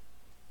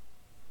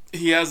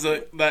 He has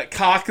that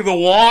cock of the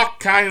walk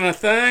kind of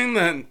thing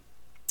that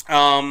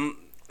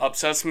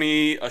upsets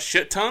me a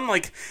shit ton.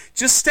 Like,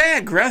 just stay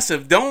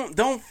aggressive.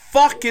 Don't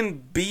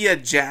fucking be a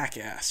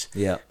jackass.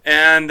 Yeah.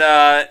 And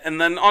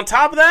then on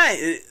top of that,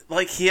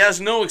 he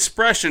has no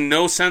expression,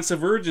 no sense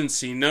of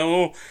urgency,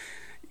 no.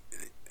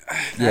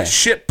 That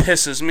shit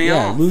pisses me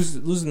off.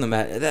 Losing the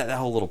match, that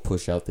whole little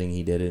push out thing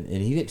he did, and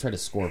he didn't try to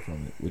score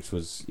from it, which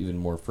was even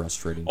more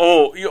frustrating.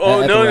 No,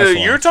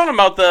 you're talking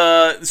about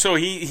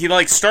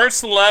he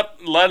starts to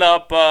let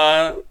up.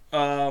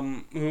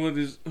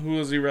 Who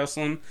was he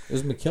wrestling? It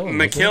was McKillen.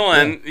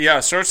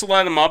 McKillen, starts to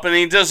let him up, and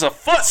he does a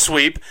foot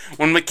sweep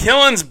when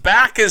McKillen's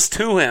back is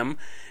to him.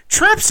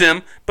 Trips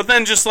him, but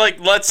then just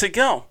lets it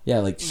go.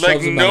 Yeah,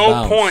 shoves him out of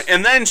bounds. Point,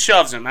 and then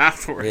shoves him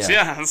afterwards.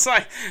 Yeah, it's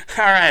like,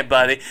 all right,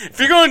 buddy. If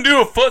you're going to do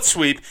a foot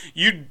sweep,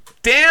 you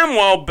damn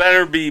well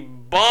better be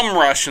bum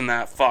rushing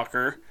that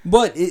fucker.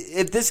 But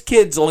if this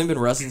kid's only been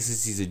wrestling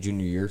since he's a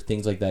junior year,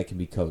 things like that can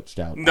be coached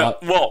out.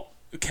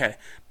 Okay,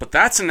 but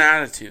that's an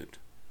attitude.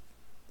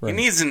 Right. He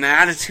needs an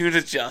attitude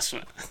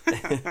adjustment.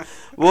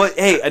 Well,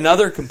 hey,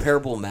 another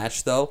comparable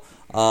match though.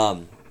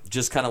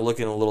 just kind of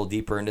looking a little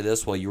deeper into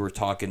this while you were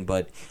talking,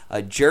 but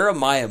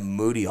Jeremiah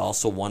Moody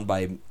also won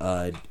by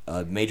a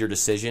major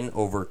decision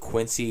over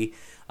Quincy.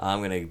 I'm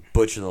going to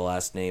butcher the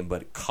last name,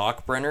 but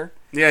Cockbrenner.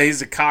 Yeah,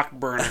 he's a cock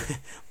burner.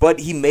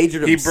 But he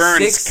majored him. He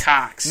burns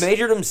cocks.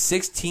 Majored him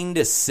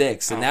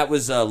 16-6, and that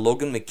was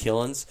Logan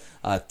McKillen's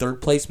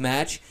third place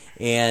match.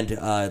 And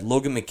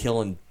Logan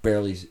McKillen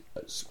barely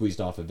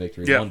squeezed off a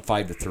victory. Yep. Won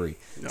 5-3.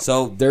 Yep.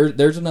 So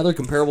there's another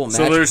comparable match.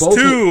 So there's both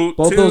two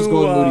those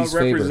go in Moody's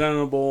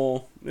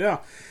representable. Favor. Yeah.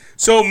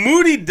 So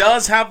Moody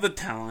does have the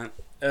talent,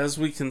 as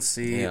we can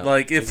see. Yeah,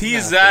 like, if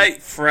he's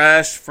that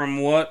fresh from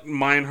what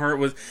Meinhardt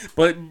was.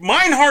 But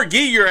Meinhardt,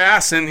 get your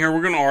ass in here.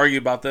 We're going to argue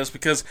about this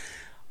because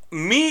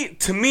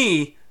to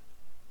me,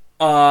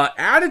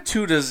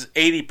 attitude is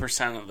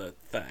 80% of the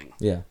thing.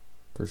 Yeah,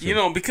 for sure. You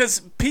know,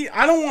 because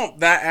I don't want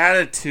that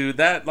attitude,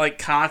 that, like,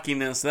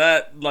 cockiness,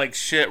 that, like,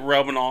 shit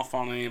rubbing off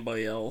on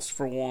anybody else,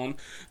 for one.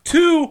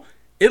 Two,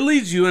 it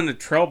leads you into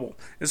trouble.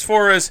 As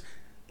far as,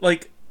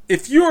 like,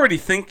 if you already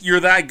think you're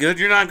that good,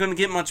 you're not going to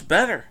get much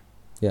better.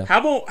 Yeah.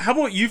 How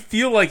about you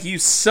feel like you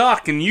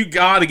suck and you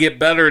got to get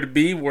better to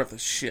be worth a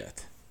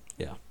shit?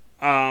 Yeah.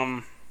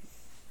 I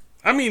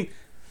mean,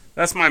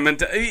 that's my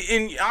mentality.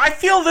 And I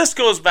feel this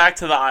goes back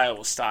to the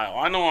Iowa style.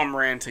 I know I'm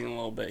ranting a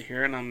little bit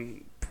here, and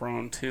I'm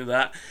prone to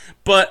that.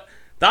 But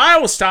the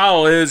Iowa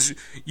style is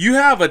you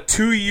have a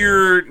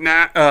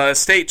 2-year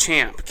state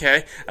champ,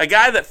 okay? A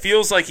guy that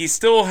feels like he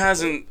still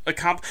hasn't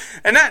accomplished.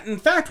 And that, in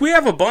fact, we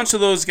have a bunch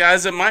of those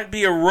guys that might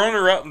be a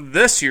runner-up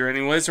this year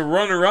anyways, a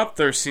runner-up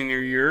their senior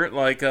year,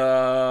 like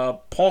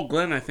Paul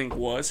Glenn, I think,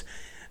 was.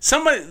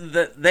 Somebody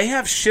that they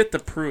have shit to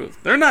prove.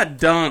 They're not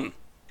done.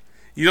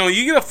 You know,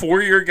 you get a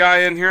 4-year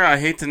guy in here, I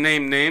hate to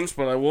name names,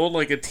 but I will,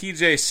 like a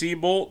TJ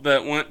Seabolt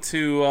that went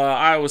to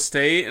Iowa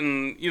State,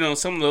 and, you know,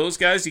 some of those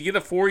guys, you get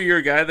a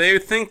 4-year guy, they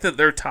think that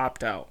they're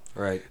topped out.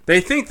 Right. They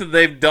think that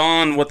they've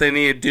done what they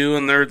need to do,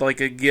 and they're like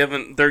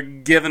they're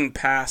given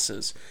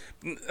passes.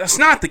 That's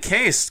not the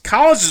case.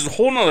 College is a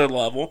whole nother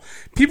level.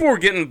 People are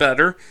getting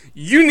better.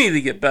 You need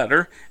to get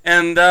better,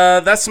 and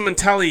that's the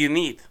mentality you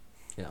need.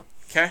 Yeah.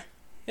 Okay?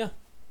 Yeah.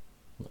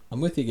 I'm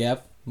with you,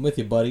 Gav. I'm with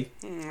you, buddy.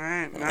 All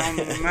right, now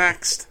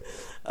next.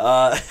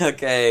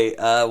 Okay,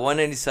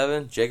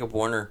 197, Jacob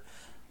Warner.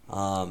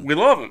 We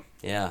love him.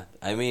 Yeah,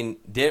 I mean,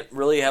 didn't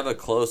really have a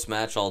close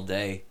match all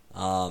day.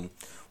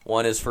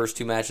 Won his first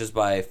 2 matches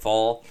by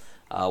fall,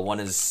 won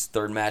his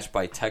third match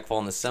by tech fall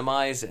in the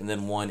semis, and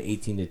then won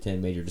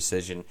 18-10 major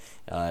decision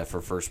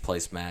for first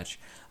place match.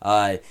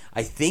 I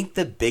think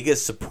the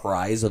biggest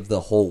surprise of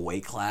the whole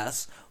weight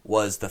class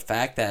was the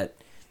fact that,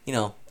 you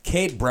know,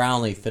 Cade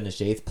Brownlee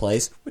finished 8th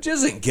place, which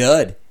isn't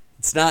good.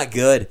 It's not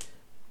good.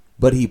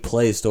 But he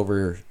placed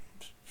over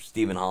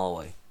Stephen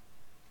Holloway.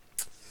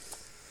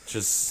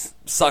 Just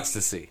sucks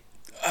to see.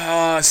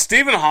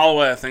 Stephen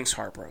Holloway, I think, is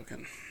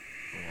heartbroken.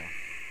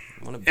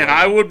 Yeah. And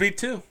I would be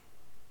too.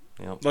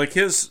 Yep. Like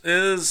his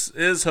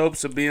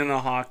hopes of being a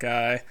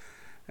Hawkeye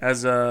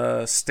as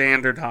a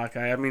standard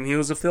Hawkeye. I mean, he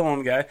was a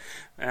film guy.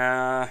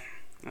 I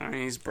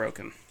mean, he's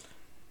broken.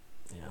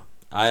 Yeah.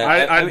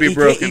 I'd be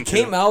broken. He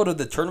came out of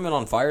the tournament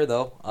on fire,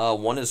 though.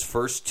 Won his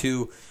first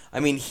 2. I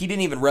mean, he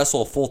didn't even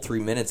wrestle a full 3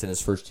 minutes in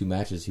his first 2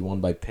 matches. He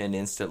won by pin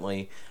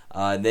instantly.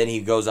 And then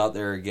he goes out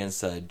there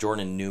against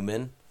Jordan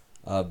Newman,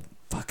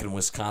 fucking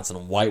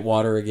Wisconsin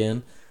Whitewater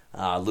again.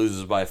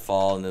 Loses by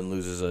fall, and then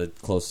loses a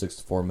close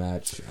 6-4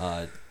 match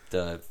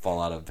to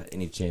fall out of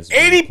any chance.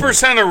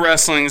 80% of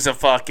wrestling is a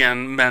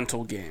fucking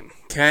mental game.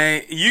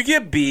 Okay, you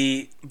get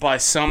beat by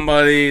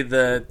somebody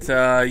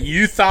that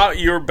you thought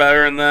you were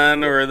better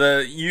than, or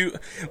that you.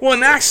 Well,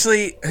 and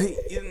actually,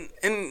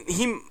 and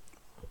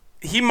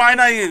he might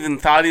not even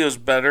thought he was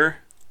better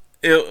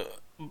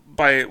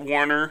by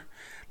Warner,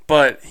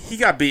 but he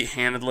got beat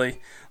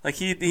handedly. Like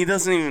he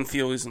doesn't even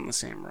feel he's in the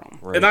same realm,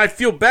 right. And I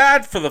feel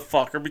bad for the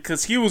fucker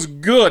because he was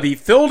good. He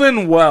filled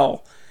in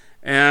well,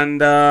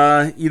 and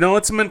you know,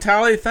 it's a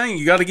mentality thing.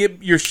 You got to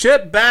get your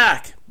shit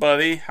back,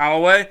 buddy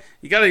Holloway.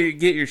 You got to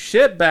get your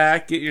shit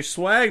back, get your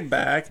swag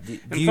back,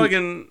 and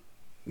fucking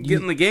get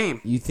in the game.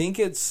 You think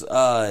it's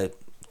because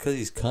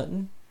he's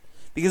cutting?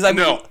 Because I mean,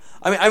 no.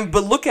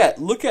 but look at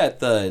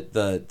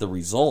the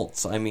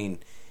results. I mean,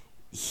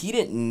 he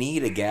didn't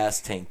need a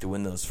gas tank to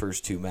win those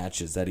first 2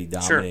 matches that he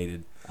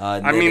dominated. Sure.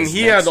 I mean,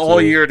 he had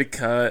all year to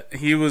cut.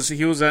 He was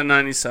at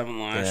 97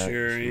 last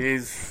year.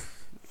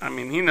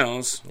 He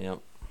knows. Yep.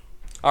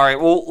 All right.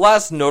 Well,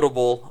 last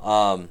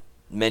notable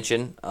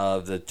mention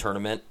of the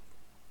tournament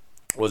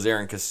was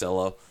Aaron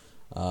Costello.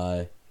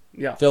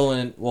 Yeah. Filling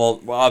in.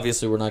 Well,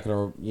 obviously we're not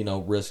going to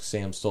risk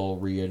Sam Stoll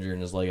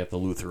re-injuring his leg at the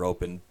Luther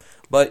Open,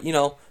 but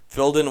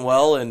filled in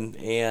well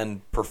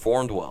and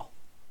performed well.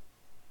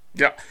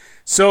 Yeah.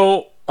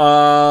 So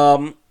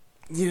I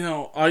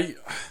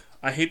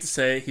hate to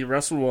say it, he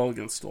wrestled well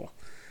against Stoll.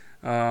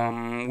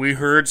 We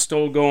heard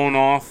Stoll going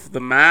off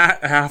the mat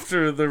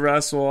after the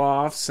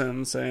wrestle-offs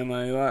and saying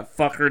that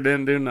fucker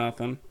didn't do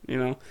nothing,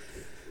 I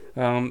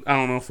don't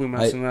know if we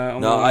mentioned that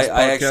on the podcast.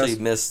 I actually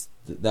missed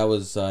That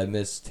was I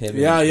missed him.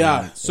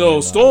 Yeah. So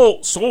Stoll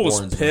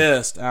was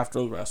pissed after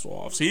the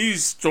wrestle-offs. He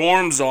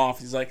storms off.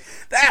 He's like,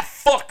 that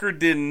fucker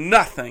did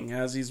nothing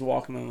as he's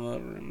walking in the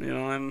living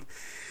room. And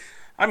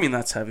I mean,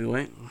 that's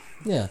heavyweight.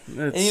 Yeah.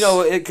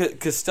 And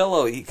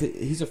Costello,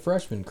 he's a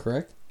freshman,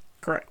 correct?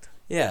 Correct.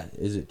 Yeah.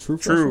 Is it true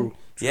freshman? True.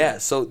 Yeah,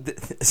 so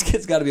this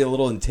kid's got to be a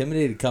little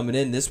intimidated coming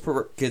in. This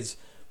kid's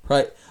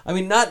probably, I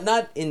mean,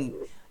 not in...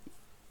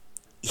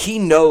 He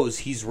knows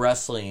he's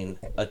wrestling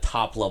a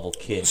top-level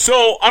kid.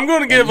 So, I'm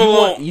going to give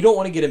You don't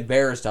want to get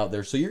embarrassed out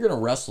there, so you're going to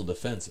wrestle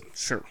defensive.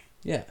 Sure.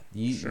 Yeah.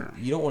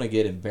 You don't want to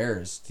get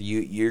embarrassed.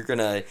 You're going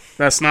to...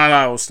 That's not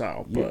Iowa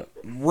style, but...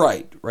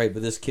 Right.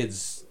 But this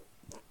kid's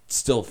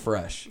still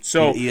fresh.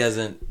 So he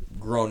hasn't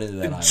grown into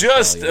that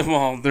Iowa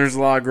style yet. There's a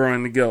lot of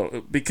growing to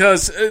go.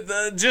 Because,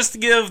 just to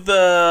give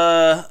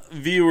the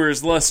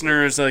viewers,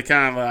 listeners, a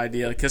kind of an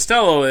idea,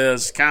 Costello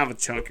is kind of a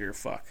chunkier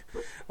fuck.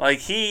 Like,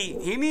 he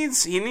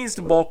needs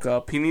to bulk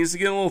up. He needs to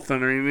get a little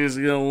thinner. He needs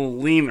to get a little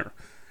leaner.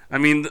 I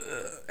mean,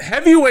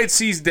 heavyweights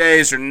these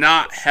days are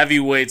not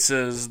heavyweights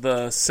as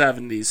the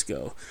 70s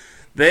go.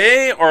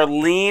 They are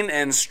lean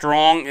and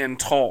strong and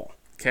tall.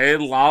 Okay? A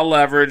lot of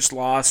leverage, a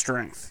lot of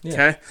strength.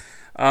 Okay?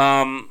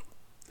 Yeah.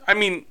 I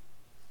mean,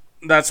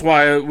 that's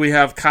why we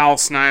have Kyle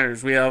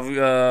Snyders. We have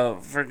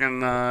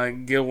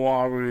freaking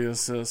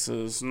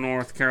Gilwaggis,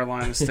 North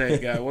Carolina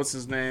State guy. What's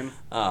his name?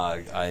 I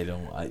get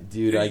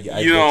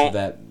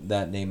to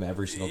that name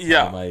every single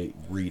time I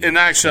read it. And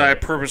actually, I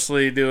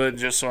purposely do it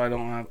just so I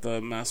don't have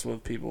to mess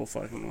with people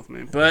fucking with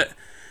me. But,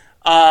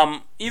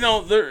 and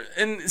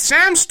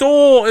Sam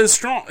Stoll is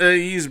strong.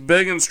 He's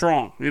big and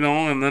strong,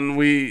 and then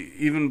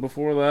even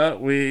before that,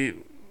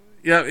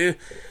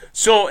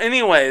 so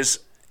anyways...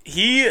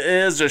 He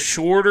is a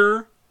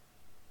shorter,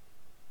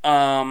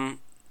 pudgier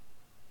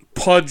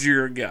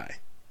guy.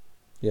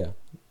 Yeah.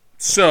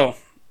 So,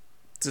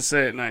 to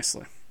say it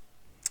nicely,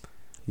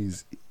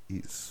 he's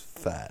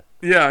fat.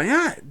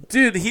 Yeah,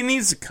 dude. He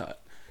needs to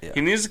cut. Yeah.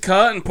 He needs to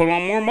cut and put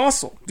on more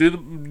muscle.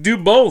 Do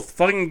both.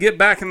 Fucking get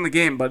back in the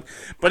game, but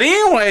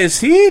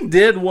anyways, he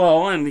did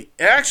well, and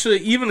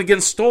actually, even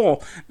against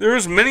Stoll, there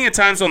was many a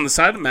times on the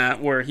side of the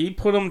mat where he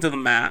put him to the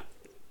mat.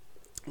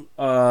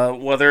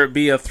 Whether it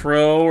be a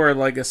throw or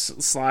like a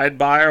slide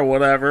by or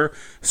whatever.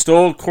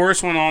 Stoll, of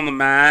course, went on the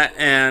mat,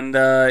 and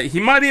he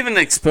might even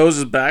expose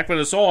his back, but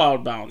it's all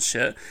outbound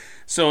shit.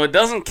 So it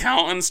doesn't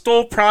count, and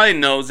Stoll probably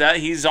knows that.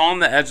 He's on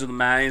the edge of the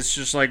mat. He's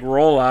just like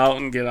roll out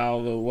and get out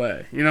of the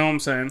way. You know what I'm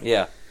saying?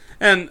 Yeah.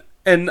 And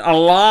a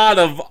lot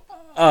of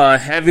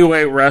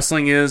heavyweight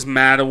wrestling is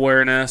mat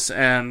awareness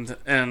and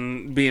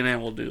being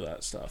able to do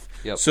that stuff.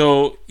 Yep.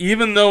 So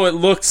even though it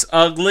looks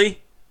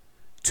ugly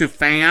to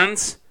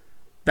fans...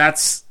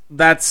 That's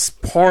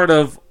part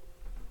of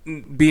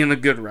being a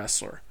good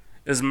wrestler,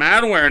 is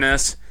mat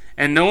awareness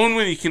and knowing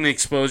when you can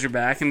expose your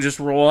back and just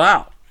roll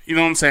out. You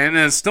know what I'm saying? And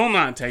it's still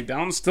not a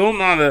takedown. It's still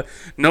not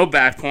no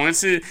back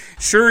points.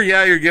 Sure,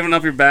 yeah, you're giving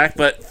up your back,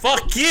 but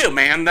fuck you,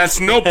 man. That's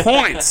no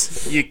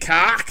points, you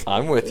cock.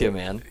 I'm with you,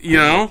 man. You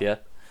know? Yeah.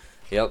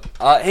 Yep.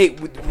 Hey,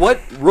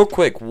 real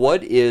quick,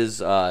 what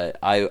is,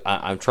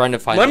 I'm trying to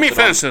find... Let me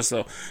finish this,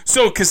 though.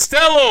 So,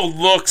 Costello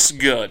looks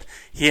good.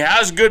 He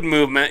has good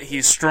movement.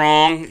 He's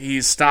strong.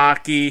 He's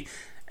stocky.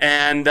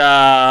 And,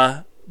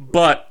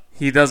 but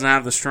he doesn't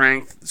have the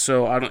strength,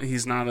 so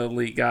he's not an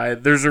elite guy.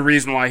 There's a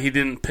reason why he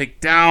didn't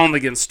pick down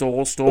against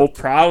Stoll. Stoll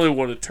probably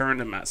would have turned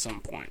him at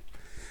some point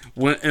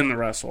in the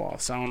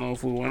wrestle-offs. I don't know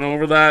if we went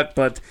over that,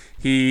 but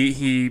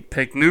he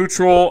picked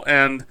neutral,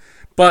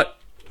 but...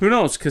 Who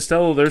knows?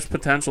 Costello, there's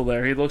potential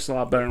there. He looks a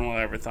lot better than what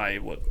I ever thought he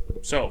would.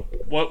 So,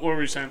 what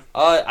were you saying?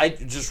 I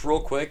just real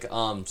quick,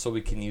 so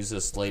we can use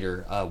this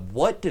later.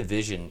 What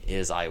division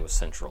is Iowa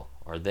Central?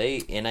 Are they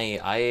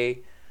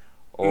NAIA?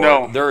 Or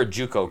no. They're a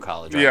JUCO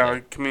college,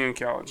 yeah,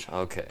 community college.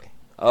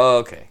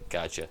 Okay,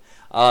 gotcha.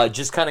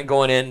 Just kind of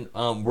going in,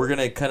 we're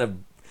not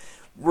going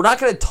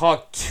to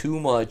talk too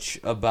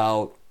much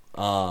about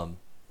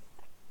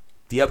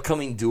the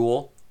upcoming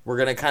duel. We're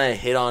going to kind of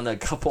hit on a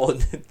couple.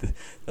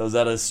 Was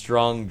that a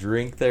strong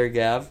drink there,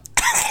 Gav?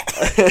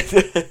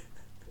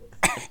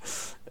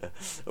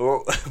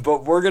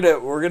 But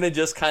we're gonna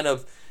just kind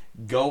of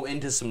go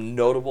into some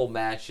notable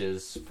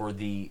matches for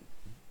the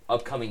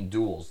upcoming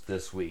duels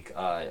this week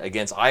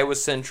against Iowa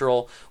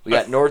Central. We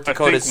got North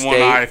Dakota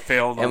State,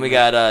 and we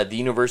got the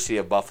University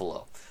of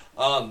Buffalo.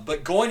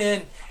 But going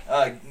in,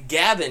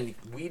 Gavin,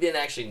 we didn't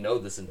actually know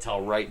this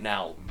until right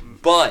now,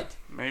 but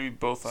maybe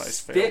both eyes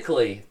failed.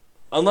 Stickley.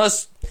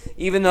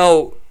 Even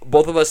though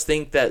both of us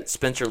think that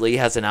Spencer Lee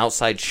has an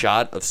outside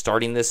shot of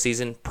starting this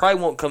season,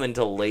 probably won't come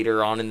until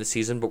later on in the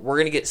season, but we're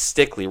going to get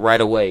Stickley right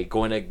away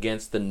going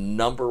against the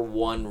number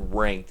 1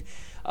 ranked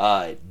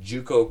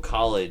JUCO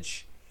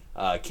college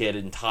kid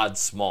in Todd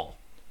Small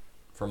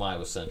from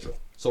Iowa Central.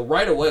 So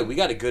right away, we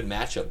got a good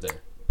matchup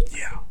there.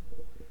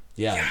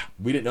 Yeah,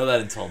 we didn't know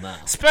that until now.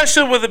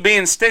 Especially with it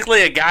being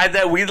Stickley, a guy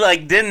that we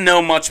didn't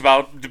know much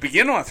about to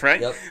begin with, right?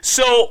 Yep.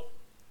 So...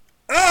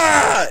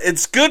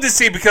 it's good to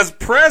see because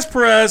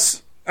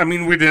Perez, I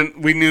mean,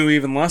 we knew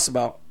even less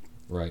about.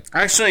 Right.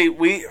 Actually,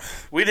 we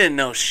didn't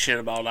know shit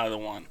about either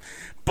one,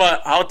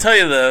 but I'll tell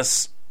you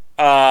this.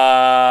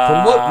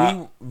 From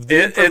what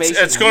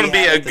it's going to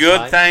be a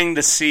good thing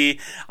to see.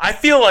 I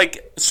feel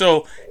like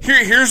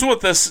here's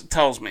what this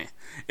tells me.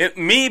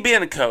 Me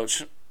being a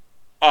coach,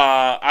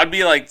 I'd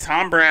be like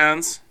Tom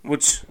Brands,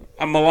 which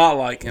I'm a lot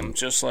like him,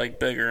 just like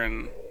bigger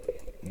and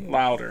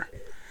louder.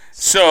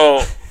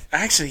 So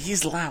actually,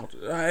 he's loud.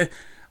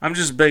 I'm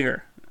just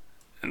bigger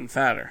and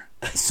fatter.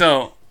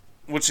 So,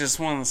 which is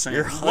one of the same.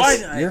 You're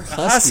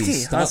husky.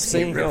 Stop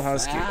saying real you're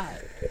husky.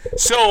 fat.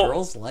 So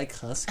girls like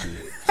husky.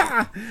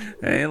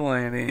 Hey,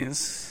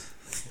 ladies.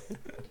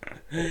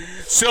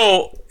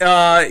 So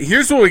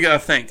here's what we gotta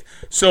think.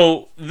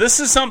 So this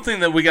is something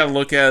that we gotta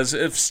look at: is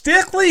if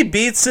Stickley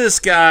beats this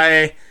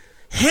guy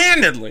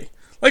handedly,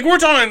 like we're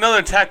talking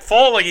another tech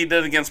fall like he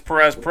did against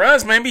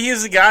Perez, maybe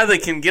he's the guy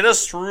that can get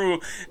us through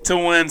to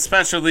when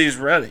Spencer Lee's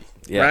ready,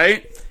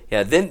 right?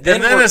 Yeah. Then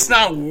it's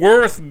not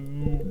worth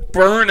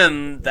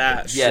burning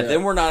that shit. Yeah,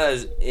 then we're not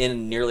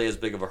in nearly as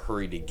big of a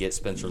hurry to get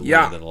Spencer Lee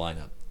into the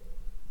lineup.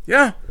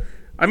 Yeah.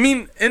 I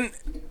mean, and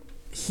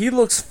he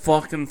looks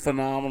fucking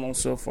phenomenal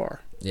so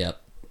far.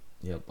 Yep,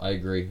 I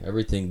agree.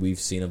 Everything we've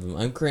seen of him.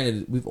 I'm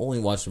granted, we've only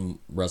watched him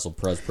wrestle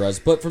Perez,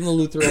 but from the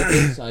Luther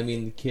Opens, I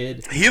mean, the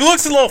kid... He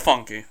looks a little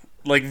funky.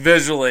 Like,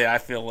 visually, I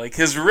feel like.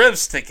 His ribs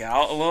stick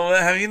out a little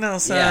bit. Have you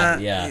noticed that?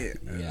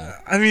 Yeah.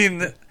 I mean...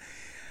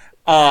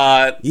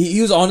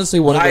 he was honestly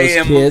one of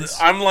those kids.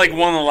 I'm like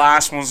one of the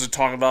last ones to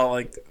talk about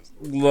like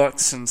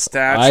looks and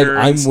stature.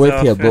 I'm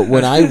with you, but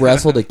when I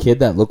wrestled a kid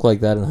that looked like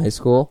that in high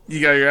school, you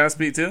got your ass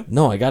beat too.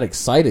 No, I got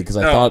excited because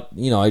I thought,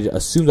 I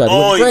assumed I'd.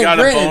 Oh, you got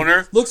a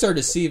boner. Looks are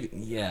deceiving.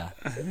 Yeah,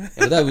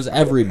 but that was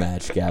every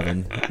match,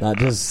 Gavin, not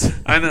just.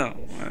 I know.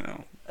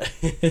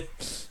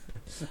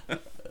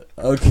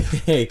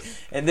 Okay,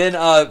 and then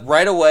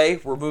right away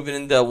we're moving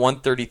into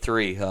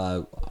 133.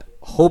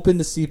 Hoping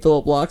to see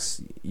Phillip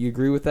Blocks. You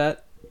agree with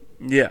that?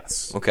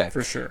 Yes. Okay.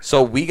 For sure.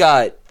 So we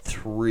got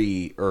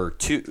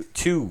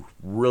two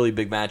really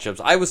big matchups.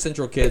 Iowa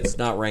Central kids,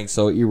 not ranked,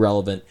 so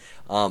irrelevant.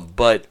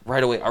 But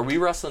right away, are we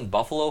wrestling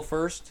Buffalo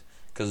first?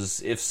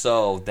 Because if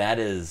so,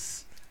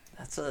 that's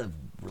a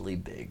really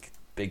big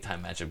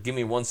time matchup. Give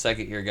me 1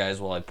 second here,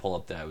 guys, while I pull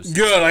up that.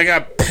 Good. I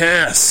got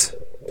piss.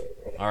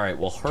 All right.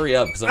 Well, hurry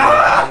up because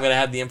I'm gonna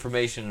have the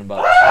information in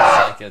about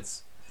 2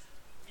 seconds.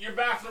 Your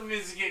bathroom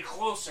needs to get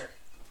closer.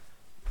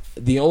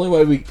 The only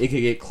way it could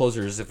get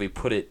closer is if we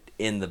put it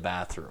in the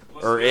bathroom.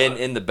 Or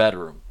in the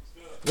bedroom.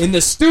 In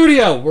the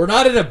studio! We're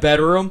not in a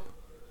bedroom.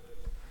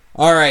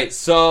 Alright,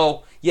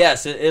 so,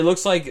 yes, it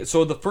looks like...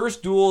 So the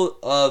first duel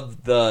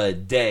of the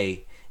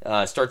day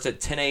starts at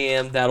 10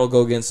 a.m. That'll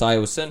go against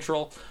Iowa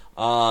Central.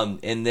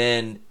 And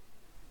then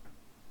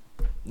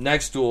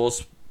next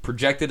duel's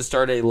projected to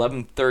start at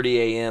 11:30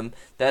 a.m.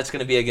 That's going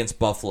to be against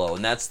Buffalo.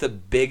 And that's the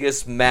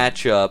biggest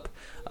matchup...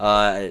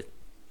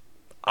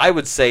 I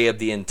would say of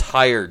the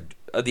entire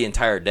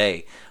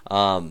day,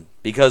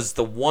 because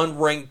the one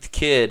ranked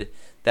kid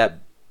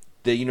that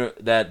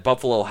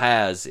Buffalo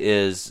has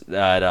is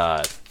that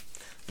I'm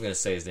gonna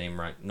say his name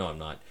right. No, I'm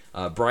not.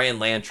 Brian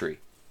Lantry,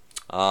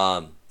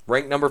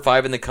 ranked number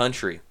 5 in the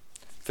country.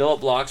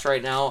 Phillip Blocks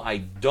right now. I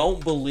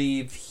don't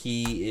believe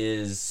he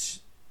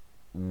is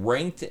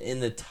ranked in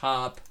the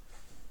top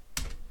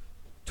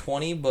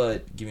 20,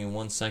 but give me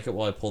 1 second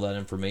while I pull that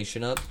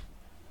information up.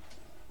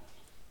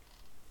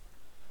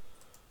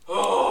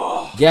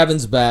 Oh.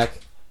 Gavin's back.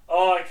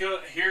 Oh, I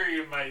couldn't hear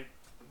you.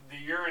 The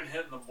urine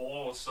hitting the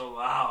bowl was so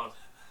loud.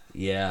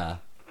 Yeah.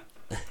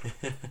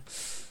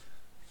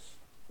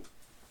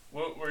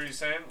 What were you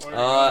saying?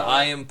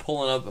 I am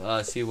pulling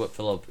up. See what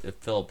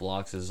Phillip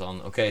Blocks is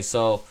on. Okay,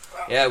 so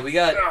yeah, we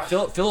got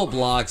Phillip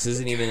Blocks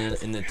isn't even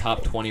in the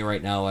top 20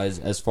 right now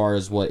as far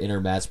as what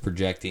Intermat's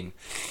projecting,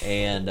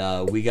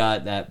 and we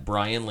got that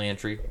Brian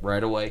Lantry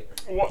right away,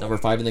 number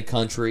 5 in the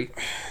country.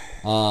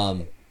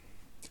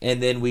 And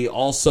then we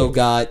also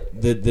got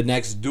the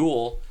next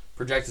duel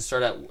projected to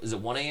start at, is it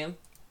 1 a.m.?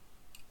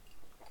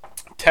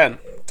 10.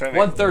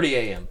 1:30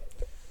 a.m.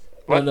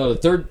 Well, no,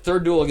 the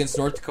third duel against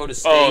North Dakota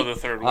State. Oh, the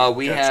third one.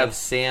 We have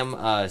Sam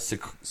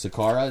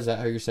Sakara. Is that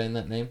how you're saying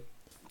that name?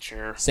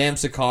 Sure. Sam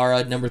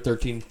Sakara, number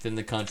 13th in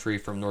the country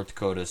from North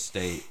Dakota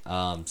State.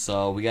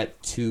 So we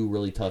got two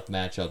really tough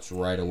matchups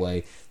right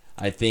away.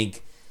 I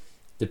think...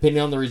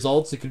 Depending on the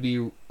results, it could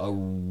be a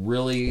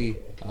really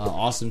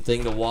awesome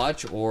thing to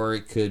watch, or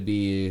it could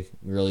be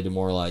really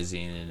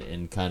demoralizing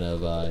and kind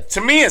of...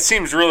 To me, it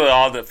seems really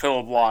odd that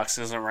Phillip Blocks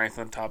isn't ranked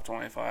in the top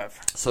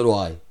 25. So do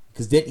I.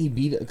 Because didn't he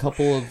beat a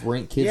couple of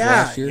ranked kids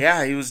last year?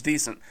 Yeah, he was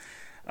decent.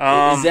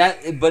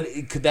 But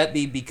could that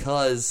be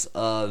because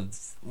of...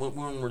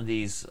 When were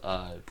these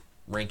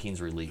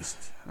rankings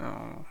released?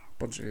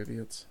 Bunch of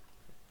idiots.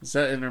 Is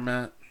that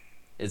Intermat?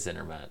 It's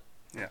Intermat.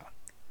 Yeah.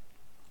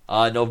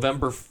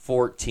 November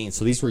 14th.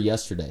 So these were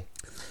yesterday.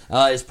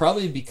 It's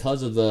probably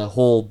because of the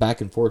whole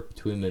back and forth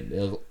between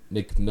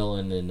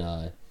McMillan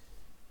and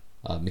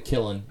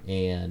McKillen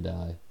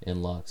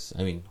and Lux.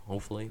 I mean,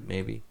 hopefully,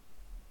 maybe.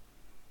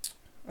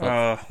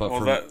 But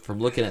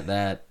from looking at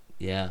that,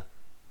 yeah.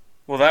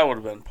 Well, that would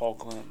have been Paul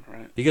Glenn,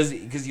 right? Because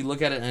you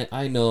look at it, and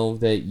I know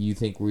that you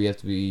think we have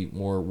to be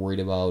more worried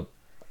about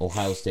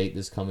Ohio State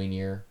this coming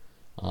year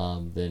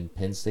than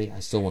Penn State. I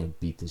still want to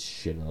beat this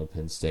shit out of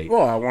Penn State.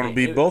 Well, I want to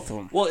beat both of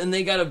them. Well, and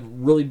they got a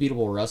really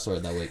beatable wrestler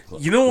at that weight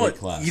class. You know what?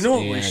 You know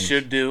what we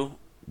should do?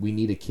 We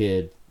need a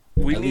kid.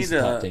 We at need least a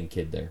top 10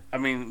 kid there. I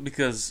mean,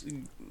 because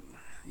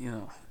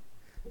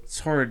it's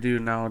hard to do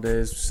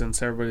nowadays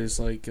since everybody's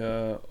like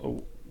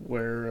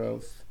aware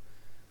of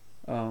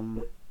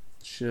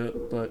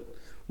shit. But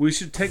we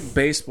should take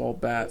baseball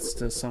bats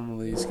to some of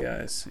these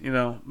guys,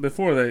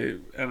 before they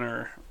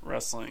enter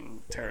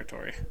wrestling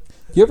territory.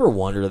 You ever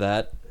wonder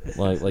that?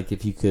 Like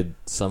if you could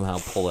somehow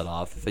pull it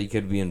off, if you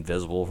could be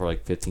invisible for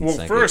like 15 seconds.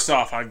 Well, first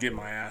off, I'd get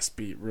my ass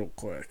beat real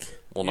quick.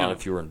 Well, not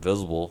if you were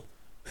invisible.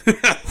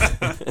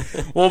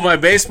 Well, my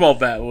baseball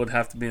bat would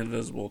have to be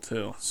invisible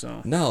too.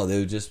 So no, they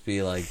would just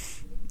be like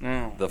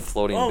the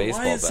floating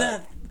baseball why is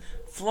bat.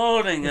 That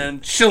floating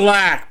and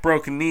shellac,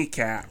 broken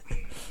kneecap.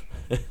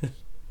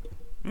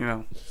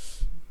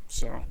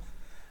 So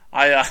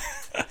I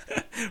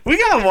we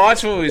gotta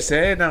watch what we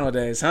say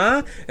nowadays,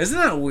 huh? Isn't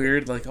that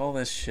weird? Like all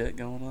this shit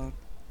going on.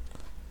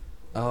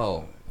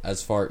 Oh,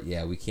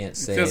 we can't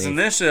say because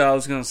initially I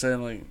was gonna say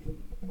like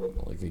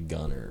a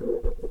gunner.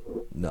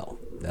 No,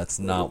 that's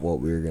not what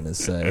we were gonna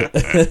say.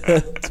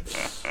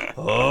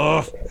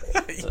 Oh,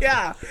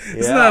 yeah.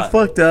 Isn't that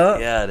fucked up?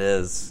 Yeah, it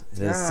is.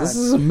 This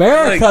is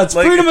America. It's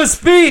freedom of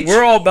speech.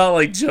 We're all about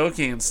like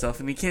joking and stuff,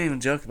 and you can't even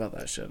joke about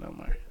that shit no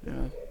more.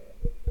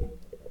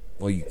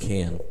 Well, you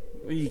can.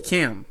 Well, you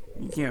can,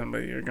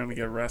 but you're gonna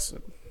get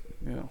arrested.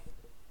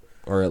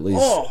 Or at least.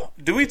 Oh,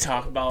 do we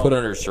talk about put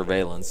under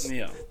surveillance?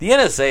 Yeah. The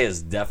NSA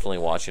is definitely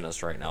watching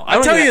us right now.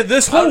 I tell you,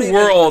 this whole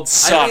world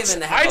sucks.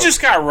 I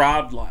just got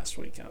robbed last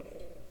weekend.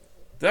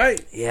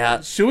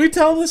 Yeah. Should we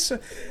tell this?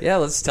 Yeah,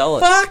 let's tell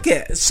it. Fuck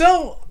it.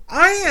 So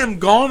I am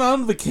going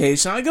on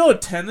vacation. I go to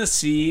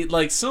Tennessee,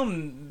 like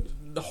some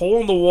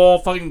hole in the wall,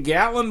 fucking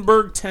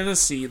Gatlinburg,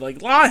 Tennessee.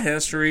 Like a lot of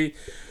history.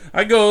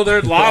 I go there,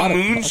 a lot of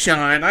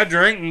moonshine. I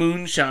drink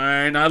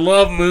moonshine. I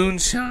love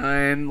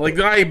moonshine. Like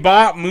I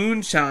bought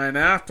moonshine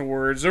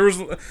afterwards.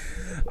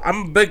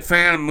 I'm a big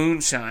fan of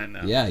moonshine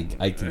now. Yeah,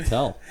 I can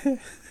tell.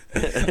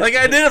 Like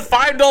I did a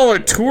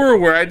 $5 tour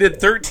where I did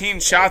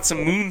 13 shots of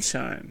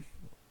moonshine.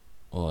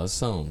 Oh, that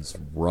sounds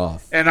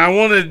rough. And I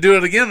wanted to do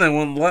it again, they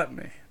wouldn't let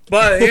me.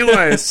 But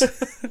anyways.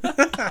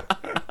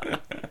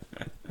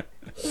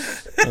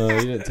 You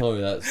didn't tell me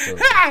that story.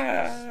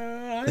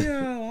 I got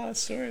a lot of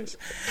stories.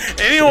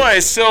 Anyway,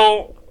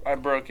 so I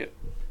broke it.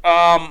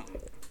 I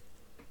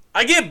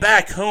get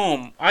back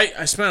home.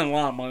 I spent a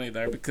lot of money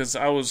there because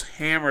I was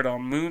hammered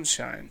on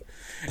moonshine.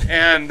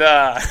 And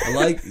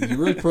you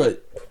really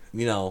put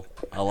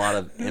a lot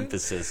of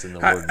emphasis in the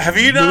word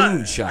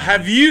moonshine.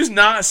 Have you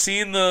not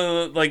seen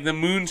the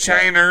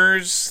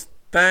Moonshiners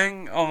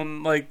thing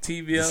on like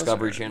TBS?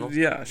 Discovery Channel?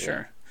 Yeah,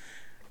 sure.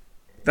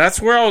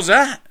 That's where I was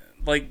at.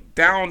 Like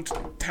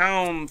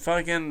downtown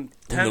fucking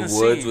Tennessee. In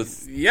the woods with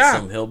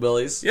some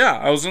hillbillies? Yeah,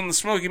 I was in the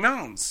Smoky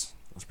Mountains.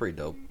 That's pretty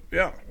dope.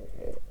 Yeah.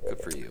 Good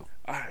for you.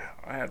 I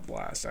had a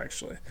blast,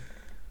 actually.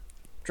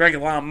 Drank a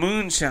lot of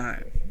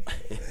moonshine.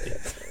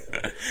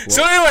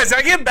 So anyways,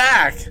 I get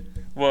back.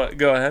 What?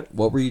 Go ahead.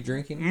 What were you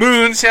drinking?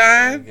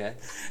 Moonshine. Okay.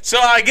 So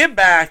I get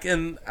back,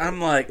 and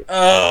I'm like,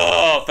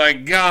 oh,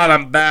 thank God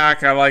I'm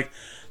back. I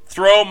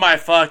throw my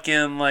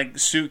fucking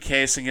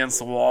suitcase against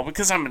the wall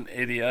because I'm an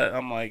idiot.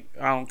 I'm like,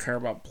 I don't care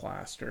about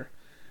plaster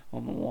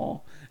on the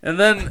wall. And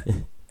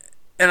then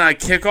and I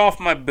kick off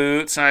my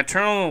boots and I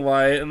turn on the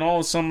light and all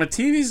of a sudden my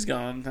TV's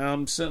gone. And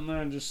I'm sitting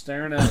there and just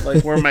staring at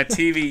where my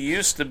TV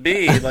used to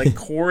be,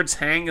 cords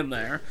hanging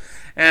there.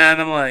 And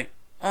I'm like,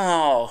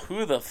 oh,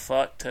 who the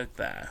fuck took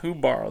that? Who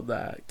borrowed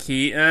that?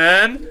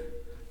 Keaton?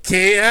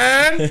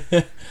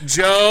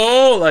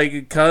 Joe,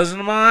 a cousin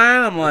of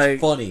mine. I'm like,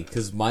 it's funny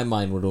because my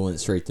mind would have went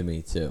straight to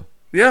me too.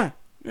 Yeah.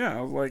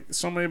 I was like,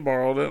 somebody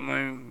borrowed it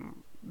and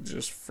they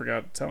just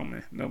forgot to tell me.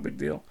 No big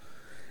deal.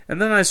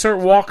 And then I start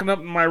walking up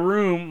in my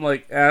room,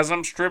 as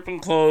I'm stripping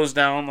clothes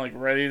down,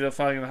 ready to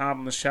fucking hop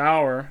in the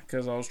shower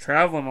because I was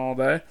traveling all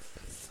day.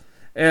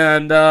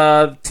 And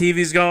the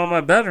TV's going in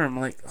my bedroom.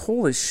 I'm like,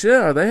 holy shit,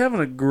 are they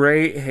having a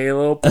great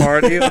Halo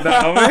party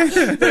without me?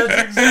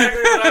 That's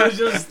exactly what I was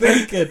just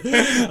thinking.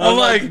 I'm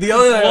like, the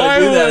only way I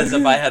would do that is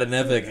if I had an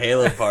epic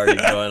Halo party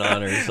going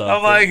on or something.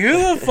 I'm like,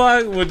 who the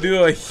fuck would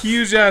do a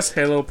huge-ass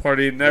Halo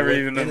party and never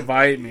even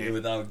invite me?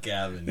 Without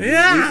Gavin.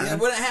 Yeah. It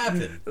wouldn't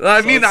happen.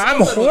 I mean,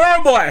 I'm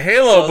horrible at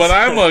Halo, but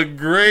I'm a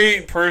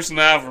great person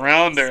to have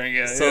around during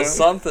it. So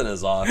something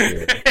is off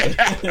here.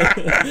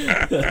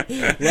 Let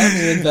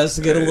me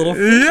investigate a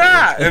little.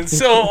 Yeah, and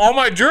so all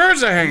my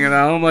drawers are hanging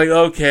out. I'm like,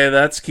 okay,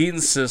 that's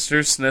Keaton's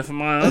sister sniffing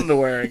my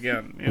underwear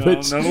again.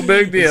 No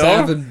big deal. It's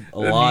happened a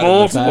lot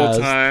multiple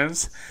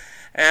times.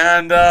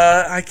 And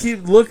I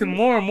keep looking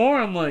more and more.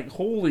 I'm like,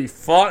 holy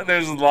fuck,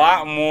 there's a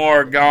lot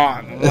more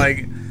gone. I'm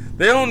like,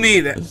 they don't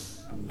need a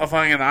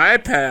fucking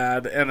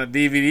iPad and a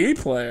DVD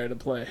player to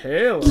play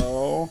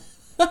Halo.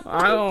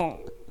 I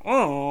don't.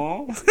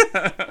 Oh.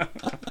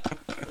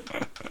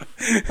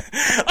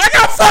 I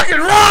got fucking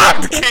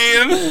robbed,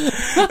 Keenan.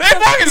 They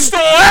fucking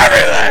stole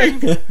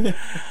everything.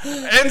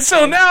 And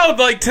so now,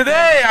 like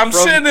today, I'm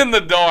sitting in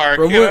the dark.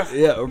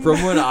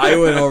 From when I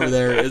went over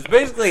there, it's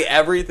basically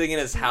everything in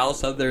his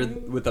house up there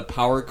with a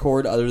power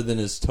cord other than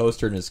his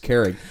toaster and his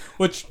Keurig.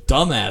 Which,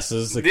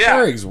 dumbasses, the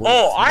Keurig's worth.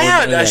 Oh, I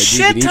had a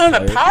shit ton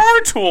of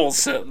power tools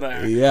sitting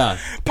there. Yeah.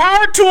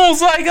 Power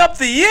tools like up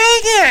the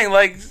yin-yang,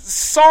 like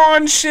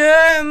sawing shit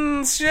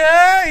and shit,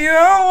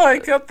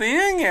 like up the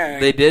yin-yang.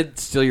 They did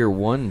steal your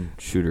one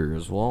shooter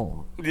as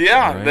well.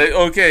 Yeah, right?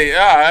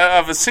 I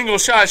have a single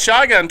shot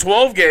shotgun,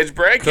 12 gauge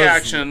break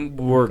action.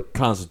 We're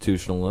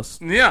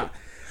constitutionalists. Yeah.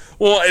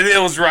 Well, it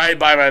was right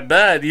by my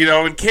bed,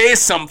 in case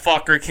some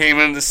fucker came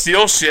in to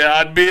steal shit,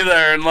 I'd be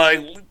there and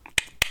like,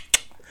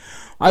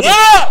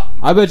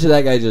 I bet you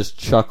that guy just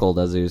chuckled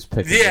as he was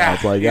picking it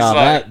up. Like,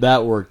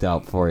 that worked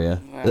out for you.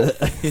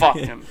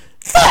 Fucking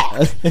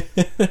fuck!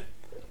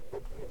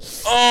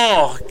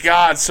 Oh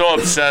God, so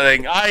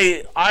upsetting.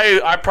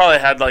 I probably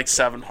had like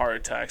 7 heart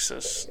attacks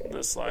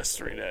this last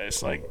 3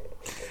 days, like,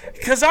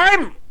 because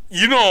I'm,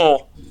 you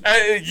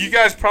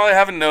guys probably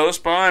haven't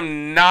noticed, but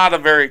I'm not a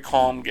very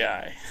calm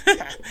guy.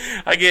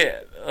 I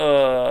get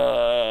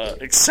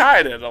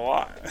excited a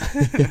lot,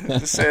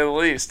 to say the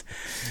least.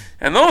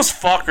 And those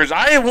fuckers,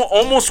 I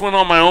almost went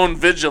on my own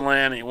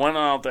vigilante. Went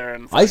out there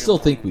and. I still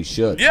think we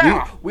should.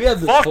 Yeah, we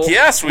have this.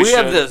 Yes, we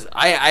should. Have this.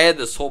 I had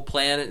this whole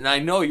plan, and I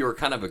know you were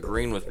kind of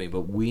agreeing with me,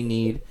 but we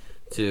need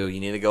to. You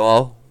need to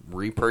go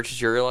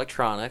repurchase your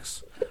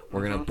electronics.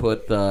 We're gonna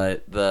put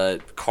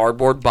the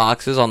cardboard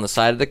boxes on the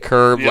side of the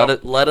curb.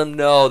 Yep. Let them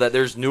know that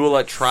there's new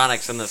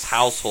electronics in this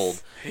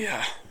household.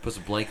 Yeah. Put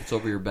some blankets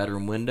over your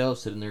bedroom window.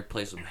 Sit in there,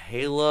 play some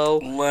Halo.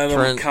 Let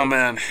them come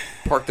in.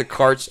 Park the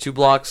carts 2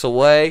 blocks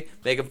away.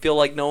 Make them feel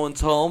like no one's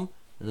home,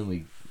 and then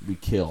we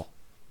kill.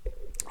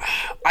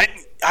 I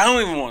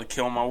don't even want to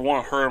kill them. I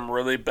want to hurt them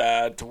really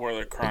bad to where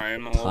they're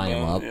crying. Tie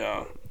them up.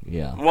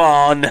 Yeah.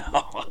 Well,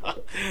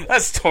 no,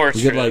 that's torture.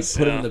 We could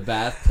put them in the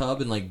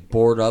bathtub and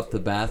board up the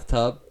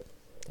bathtub,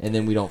 and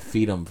then we don't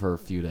feed them for a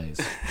few days.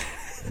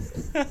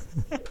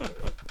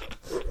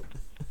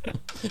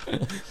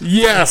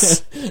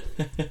 Yes.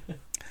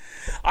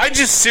 I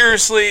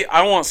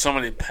want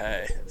somebody to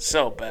pay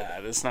so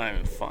bad. It's not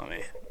even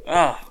funny.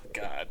 Oh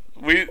God.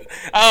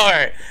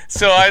 Alright.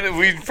 So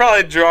we've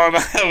probably drawn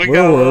we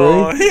got a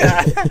little.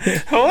 Yeah.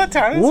 What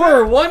time is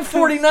We're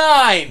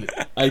 149.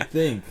 I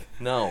think.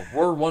 No,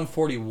 we're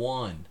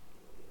 141.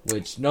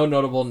 Which, no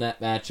notable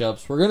net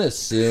matchups. We're going to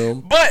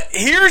assume. But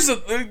here's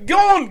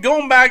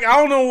going back. I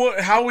don't know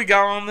how we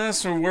got on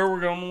this or where we're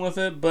going with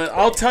it, but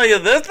I'll tell you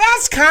this.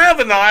 That's kind of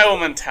an Iowa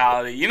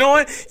mentality. You know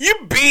what?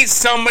 You beat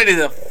somebody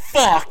to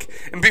fuck,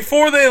 and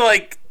before they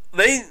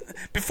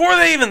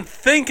even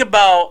think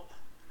about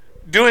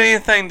doing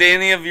anything to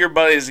any of your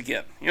buddies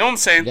again. You know what I'm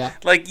saying? Yeah.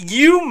 Like,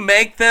 you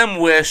make them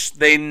wish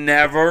they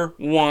never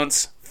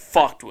once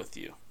fucked with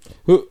you.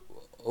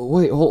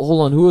 Wait, hold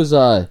on. Who's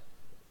the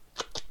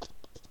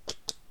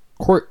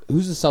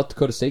South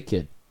Dakota State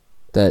kid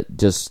that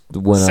just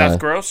went? Seth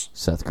Gross.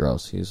 Seth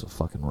Gross. He's a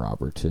fucking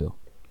robber too.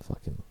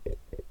 Fucking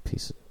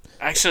piece of.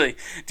 Actually,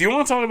 do you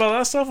want to talk about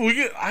that stuff?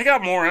 I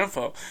got more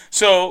info.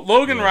 So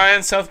Logan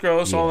Ryan, Seth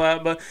Gross, all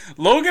that, but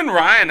Logan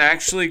Ryan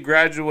actually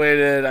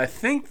graduated. I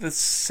think the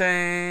same.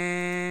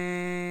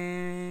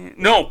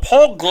 No,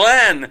 Paul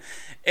Glenn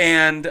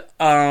and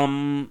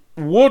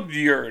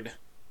Woodward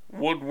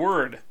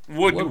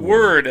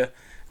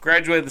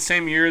graduated the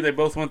same year. They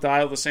both went to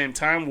Iowa at the same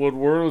time.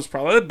 Woodward was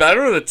probably the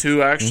better of the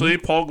two, actually.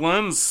 Mm-hmm. Paul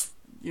Glenn's,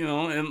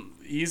 and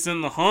he's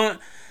in the hunt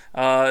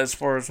as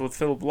far as with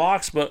Philip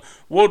Locks. But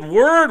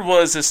Woodward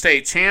was a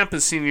state champ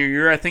his senior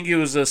year. I think he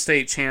was a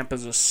state champ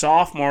as a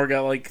sophomore,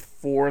 got like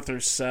 4th or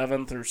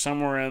 7th or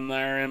somewhere in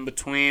there in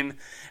between.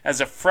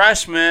 As a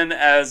freshman,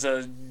 as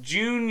a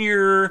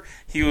junior,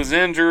 he was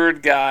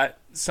injured, got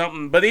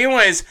something. But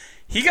anyways,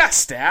 he got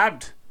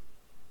stabbed,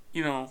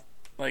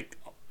 like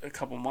a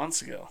couple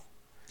months ago.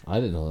 I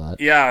didn't know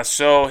that. Yeah,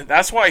 so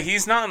that's why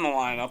he's not in the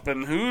lineup,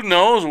 and who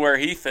knows where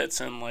he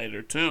fits in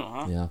later too,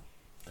 huh? Yeah.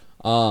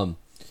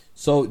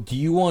 So do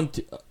you want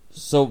to?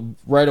 So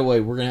right away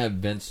we're gonna have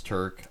Vince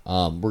Turk.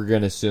 We're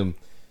gonna assume.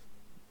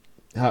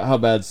 How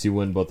bad does he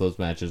win both those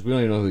matches? We don't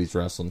even know who he's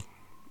wrestling.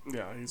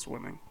 Yeah, he's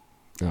winning.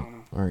 Yeah.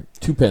 All right,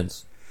 2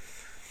 pins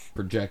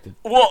projected.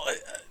 Well,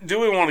 do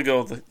we want to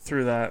go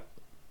through that?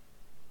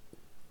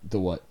 The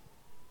what?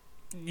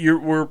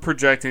 We're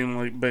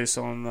projecting based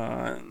on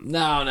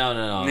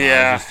No.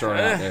 Yeah, just throwing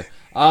it out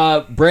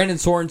there. Brandon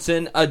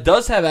Sorensen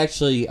does have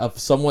actually a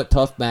somewhat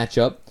tough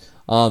matchup.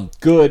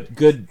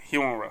 Good. He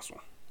won't wrestle.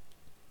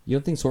 You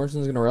don't think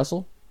Sorensen's going to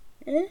wrestle?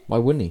 Mm-hmm. Why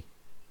wouldn't he?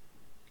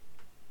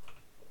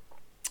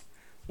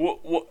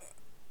 What?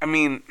 I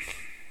mean,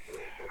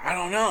 I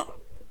don't know.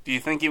 Do you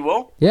think he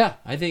will? Yeah,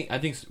 I think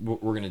we're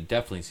going to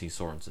definitely see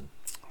Sorensen.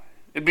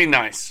 It'd be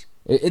nice.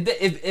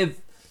 If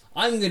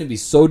I'm going to be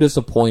so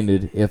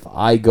disappointed if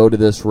I go to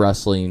this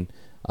wrestling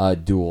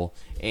duel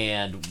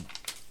and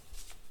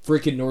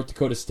freaking North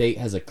Dakota State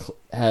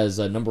has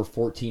a number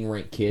 14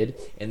 ranked kid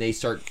and they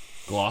start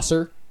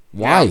Glosser.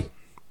 Why?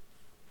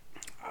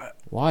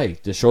 Why?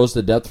 To show us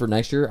the depth for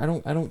next year?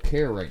 I don't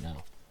care right now.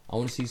 I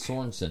want to see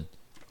Sorensen.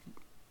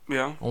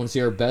 Yeah. I want to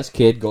see our best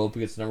kid go up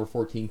against the number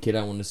 14 kid.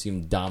 I want to see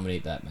him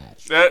dominate that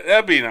match.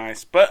 That'd be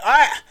nice. But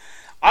I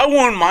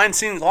wouldn't mind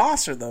seeing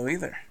Gloucester, though,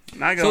 either.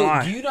 Not gonna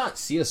lie. So, do you not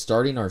see us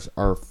starting our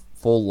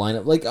full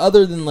lineup? Like,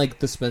 other than, like,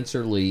 the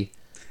Spencer Lee,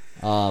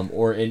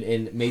 or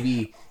and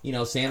maybe,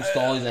 Sam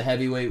Stolly's a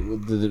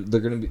heavyweight.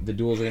 The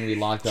duels are going to be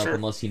locked up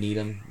unless you need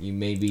them. You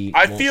maybe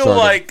I feel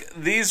like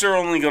these are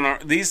only going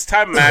to... These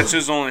type of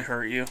matches only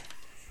hurt you.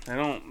 They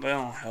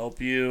don't help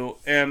you.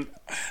 And...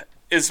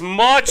 As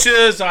much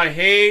as I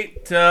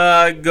hate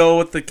to go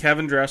with the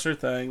Kevin Dresser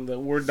thing that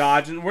we're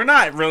dodging, we're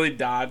not really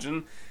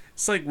dodging.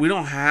 It's like we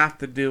don't have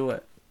to do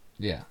it.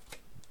 Yeah,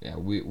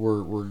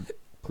 we're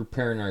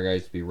preparing our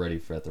guys to be ready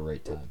for at the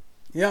right time.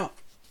 Yeah.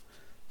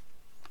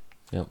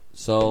 Yep.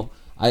 So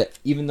I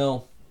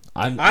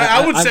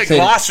would say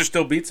Gloucester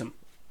still beats him.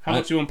 How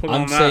much you want to put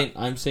on that?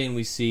 I'm saying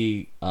we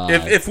see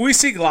if we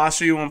see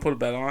Gloucester, you want to put a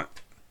bet on it?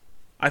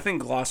 I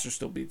think Gloucester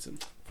still beats him.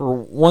 For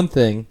one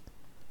thing.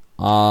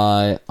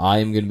 I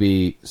am going to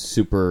be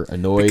super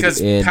annoyed because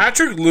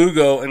Patrick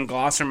Lugo and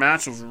Gloucester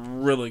match was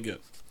really good.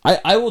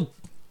 I will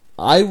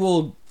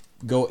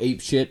go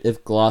apeshit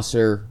if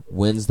Gloucester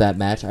wins that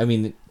match. I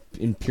mean,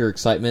 in pure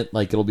excitement,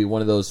 like it'll be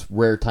one of those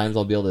rare times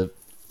I'll be able to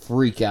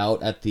freak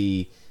out at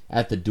the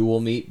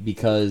dual meet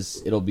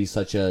because it'll be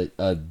such a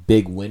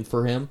big win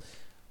for him.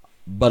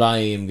 But I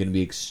am going to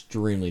be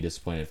extremely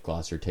disappointed if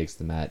Gloucester takes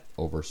the mat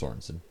over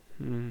Sorensen.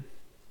 Mm-hmm.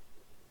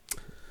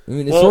 I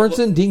mean, is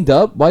Sorensen dinged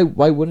up? Why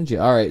wouldn't you?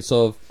 All right,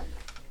 so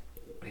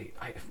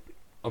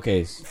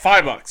okay,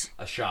 $5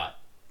 a shot,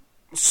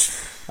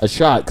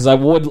 because I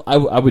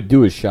would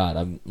do a shot.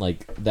 I'm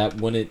like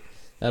that'd only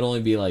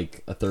be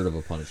like a third of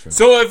a punishment.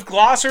 So if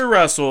Gloucester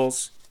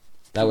wrestles,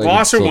 that way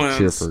Gloucester wins.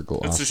 Cheer for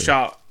Gloucester. It's a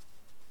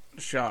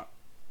shot.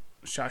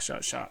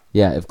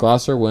 Yeah, if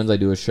Gloucester wins, I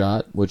do a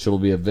shot, which will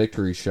be a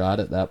victory shot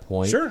at that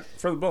point. Sure,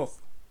 for the both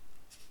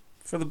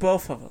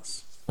of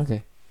us.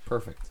 Okay,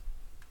 perfect.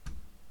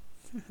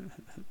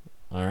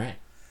 All right.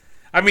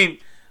 I mean,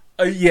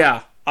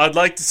 yeah, I'd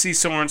like to see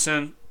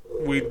Sorensen.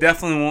 We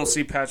definitely won't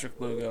see Patrick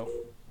Lugo.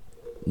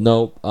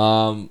 Nope.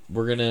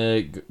 We're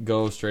gonna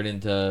go straight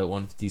into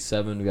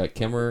 157. We got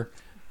Kimmer.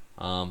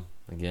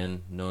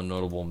 Again, no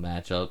notable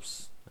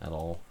matchups at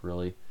all,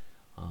 really.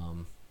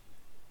 I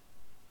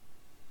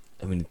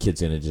mean, the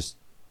kid's gonna it's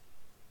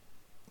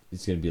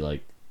gonna be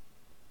like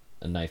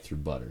a knife through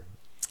butter.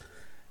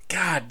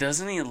 God,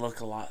 doesn't he look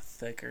a lot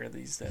thicker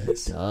these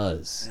days? He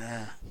does.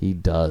 Yeah. He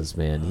does,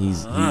 man.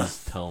 He's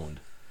toned.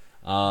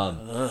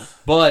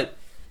 But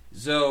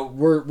so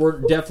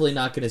we're definitely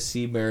not going to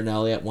see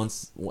Marinelli at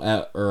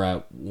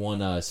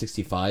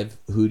 165.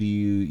 Who do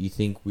you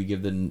think we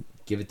give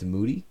it to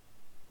Moody?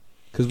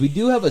 Because we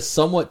do have a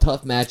somewhat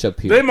tough matchup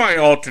here. They might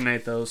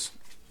alternate those.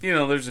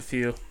 There's a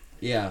few.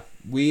 Yeah,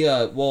 we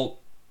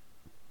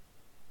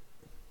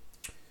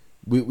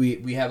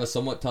We have a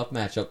somewhat tough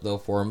matchup, though,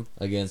 for them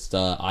against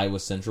Iowa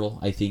Central.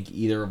 I think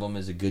either of them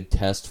is a good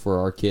test for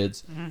our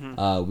kids.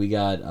 Mm-hmm. We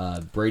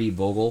got Brady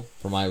Vogel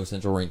from Iowa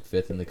Central, ranked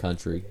 5th in the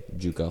country,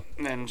 JUCO.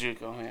 And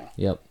JUCO, yeah.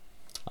 Yep.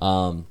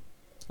 I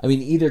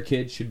mean, either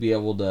kid should be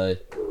able to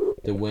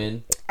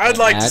win. I'd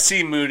like to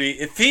see Moody.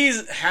 If he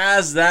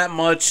has that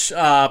much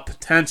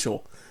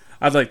potential,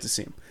 I'd like to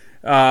see him.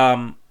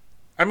 I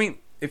mean,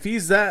 if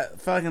he's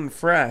that fucking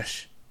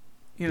fresh,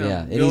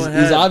 yeah, and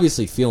he's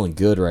obviously feeling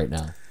good right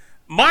now.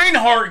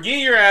 Meinhardt, get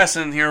your ass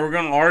in here. We're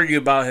going to argue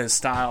about his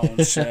style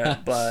and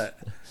shit. But,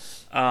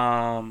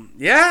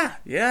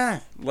 yeah,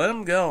 let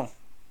him go.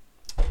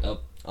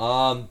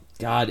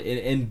 God,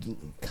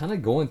 and kind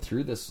of going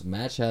through this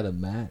match by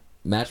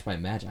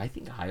match, I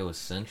think Iowa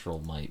Central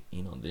might,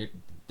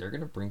 they're going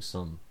to bring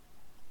some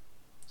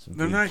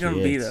they're not going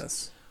to beat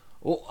us.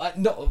 Well,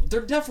 no,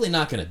 they're definitely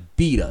not going to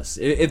beat us.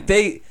 If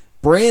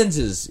Brands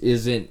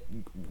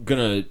isn't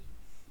going to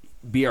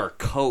be our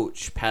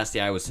coach past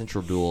the Iowa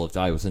Central duel if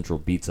Iowa Central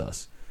beats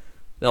us.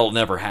 That'll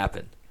never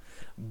happen.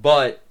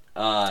 But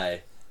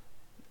I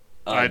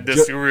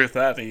disagree with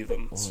that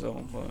even.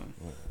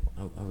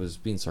 I was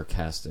being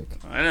sarcastic.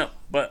 I know,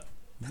 but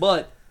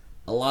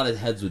a lot of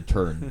heads would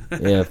turn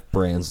if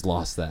Brands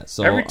lost that.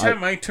 So every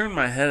time I turn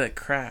my head, it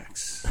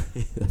cracks.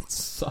 That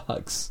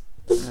sucks.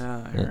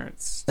 Yeah, it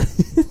hurts.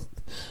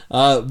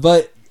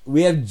 But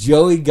we have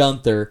Joey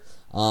Gunther.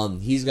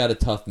 He's got a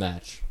tough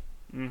match.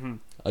 Mm-hmm.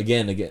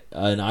 Again,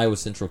 an Iowa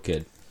Central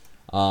kid.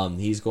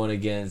 He's going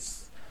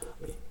against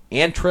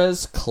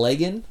Antrez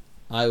Cleggan,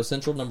 Iowa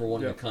Central, number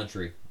 1 in the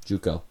country,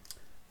 JUCO.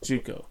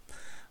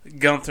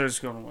 Gunther's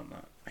going to win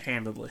that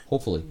handedly.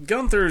 Hopefully.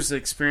 Gunther's an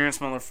experienced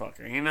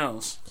motherfucker. He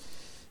knows.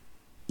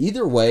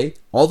 Either way,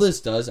 all this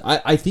does,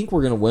 I think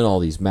we're going to win all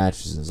these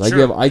matches.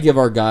 Sure. I give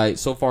our guy,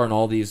 so far in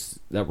all these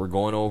that we're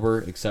going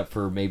over, except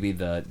for maybe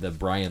the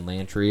Brian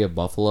Lantry of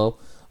Buffalo,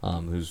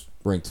 who's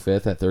ranked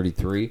 5th at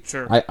 33.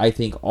 Sure. I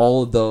think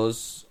all of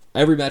those,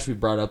 every match we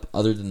brought up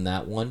other than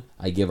that one,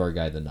 I give our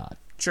guy the nod.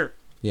 Sure.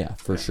 Yeah,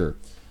 for sure.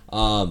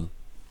 But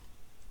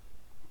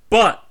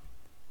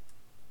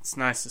it's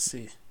nice to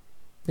see.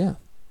 Yeah.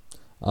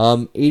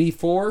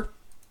 84.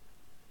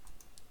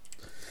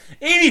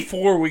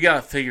 84, we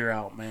gotta figure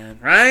out, man.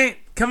 Right?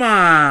 Come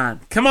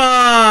on,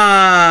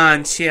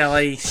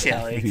 Shelly,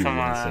 come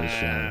on,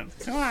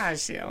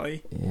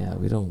 Shelly. Yeah,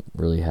 we don't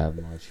really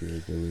have much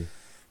here, do we?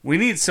 We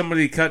need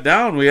somebody to cut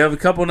down. We have a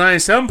couple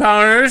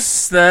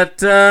 97-pounders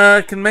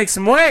that can make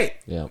some weight.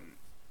 Yep.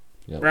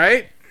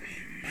 Right?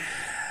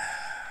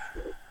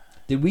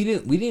 We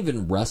didn't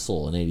even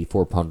wrestle an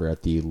 84-pounder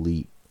at the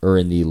elite or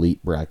in the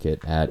elite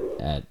bracket at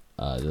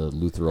the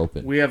Luther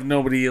Open. We have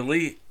nobody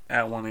elite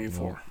at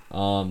 184.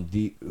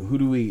 Who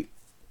do we?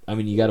 I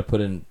mean, you got to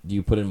put in. Do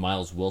you put in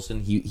Miles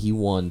Wilson? He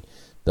won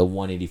the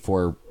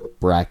 184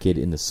 bracket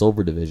in the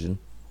silver division.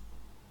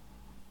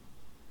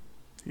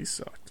 He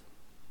sucked.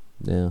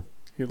 Yeah.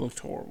 He looked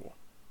horrible.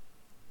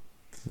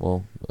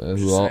 Well,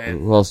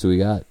 who else do we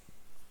got?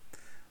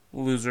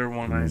 Loser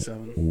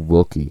 197.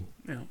 Wilkie.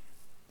 Yeah.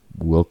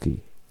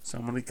 Wilkie.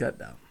 Somebody cut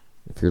down.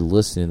 If you're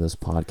listening to this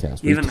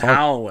podcast, even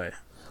Holloway,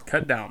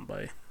 cut down,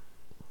 buddy.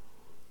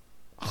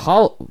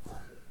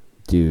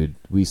 Dude,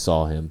 we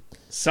saw him.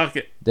 Suck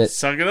it.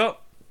 Suck it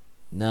up.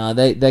 Nah,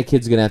 that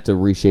kid's gonna have to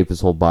reshape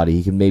his whole body.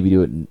 He can maybe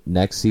do it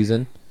next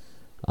season,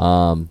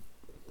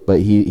 but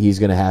he's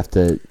gonna have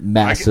to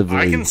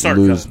massively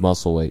lose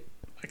muscle weight.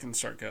 I can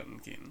start cutting,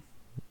 Keaton.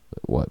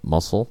 What,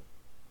 muscle?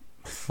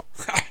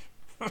 I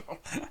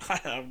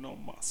have no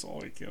muscle.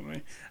 Are you kidding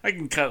me? I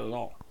can cut it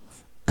all.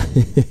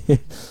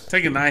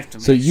 Take a knife to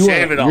me. So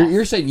shave it off.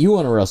 You're saying you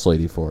want to wrestle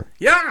 84?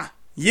 Yeah.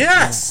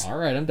 Yes. Oh, all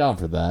right, I'm down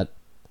for that.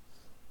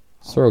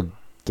 Let's throw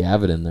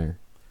Gavin in there.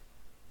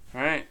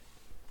 All right.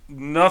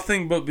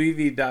 Nothing but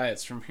BV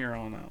diets from here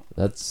on out.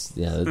 This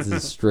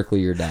is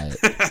strictly your diet.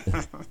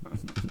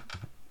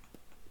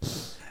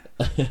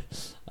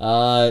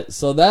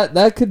 So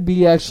that could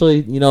be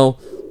actually,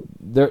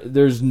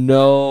 there's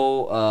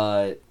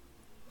nobody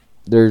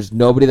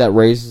that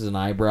raises an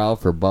eyebrow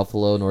for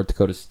Buffalo, North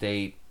Dakota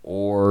State,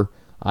 or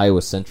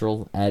Iowa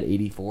Central at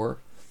 84.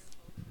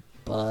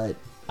 But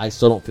I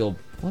still don't feel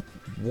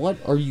what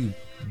are you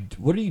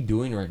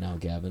doing right now,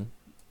 Gavin?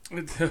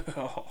 That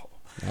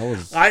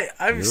was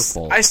your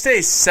fault. I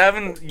stay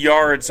 7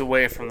 yards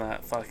away from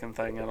that fucking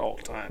thing at all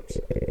times.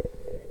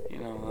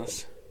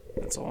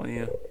 That's all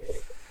you.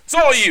 It's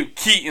all you,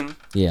 Keaton.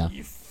 Yeah.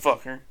 You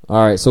fucker.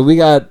 All right, so we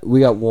got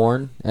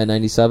Warren at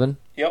 97.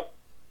 Yep.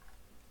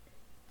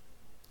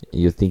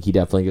 You think he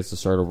definitely gets to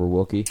start over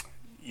Wilkie?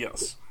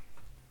 Yes.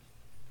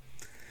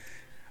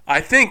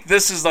 I think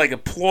this is like a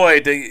ploy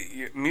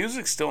to...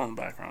 Music's still in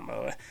the background, by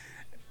the way.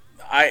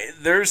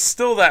 There's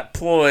still that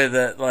ploy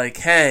that, like,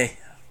 hey,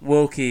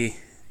 Wilkie,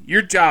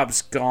 your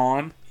job's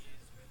gone.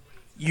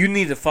 You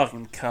need to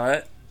fucking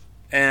cut.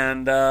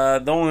 And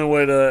the only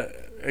way to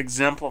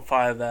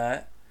exemplify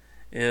that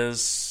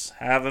is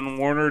having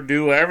Warner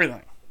do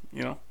everything,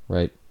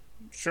 Right.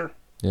 Sure.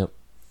 Yep.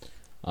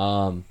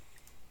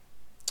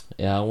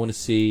 Yeah, I want to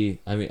see...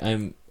 I mean,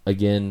 I'm,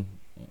 again,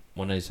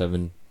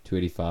 197,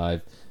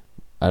 285.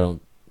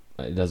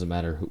 It doesn't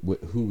matter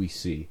who we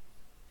see.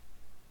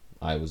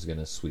 I was going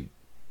to sweep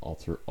all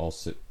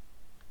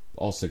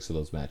six of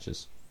those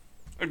matches.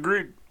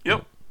 Agreed.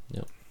 Yep.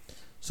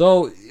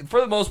 So,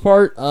 for the most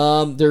part,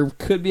 there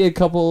could be a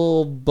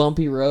couple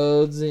bumpy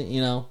roads,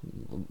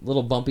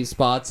 little bumpy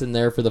spots in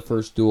there for the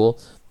first duel.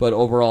 But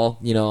overall,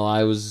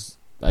 I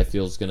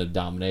feel is going to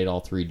dominate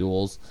all three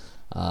duels.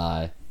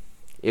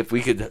 If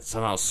we could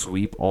somehow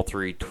sweep all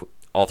three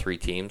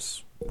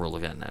teams, we're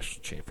looking at a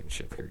national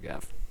championship here,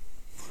 Gav.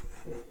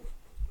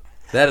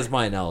 That is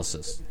my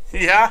analysis.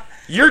 Yeah.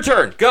 Your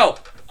turn. Go.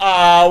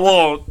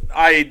 Well,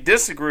 I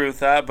disagree with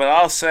that, but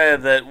I'll say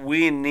that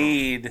we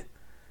need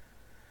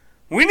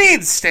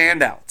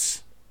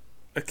standouts.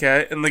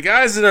 Okay? And the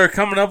guys that are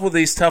coming up with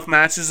these tough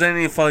matches, they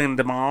need to fucking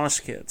demolish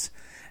kids.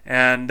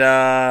 And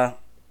we're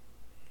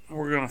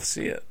going to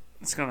see it.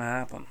 It's going to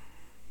happen.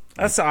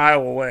 That's the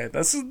Iowa way.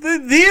 This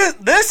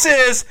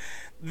is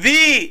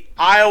the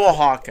Iowa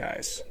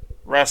Hawkeyes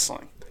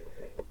wrestling.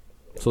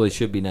 So they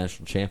should be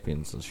national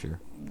champions this year.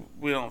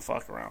 We don't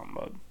fuck around,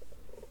 bud.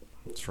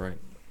 That's right.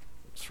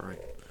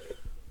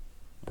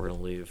 We're going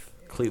to leave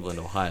Cleveland,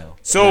 Ohio.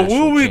 So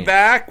we'll be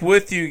back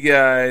with you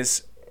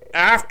guys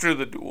after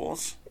the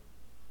duels,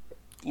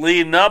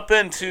 leading up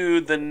into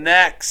the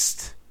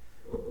next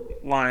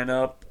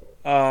lineup.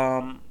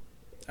 I'm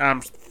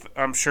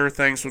sure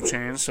things will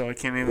change, so I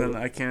can't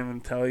even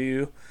tell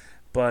you,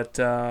 but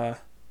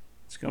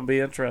it's going to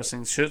be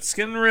interesting. Shit's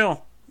getting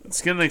real.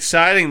 It's getting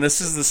exciting. This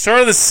is the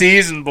start of the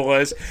season,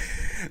 boys.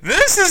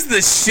 This is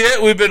the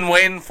shit we've been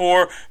waiting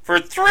for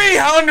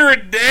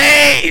 300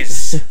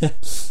 days,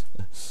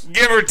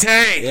 give or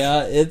take.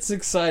 Yeah, it's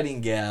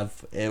exciting,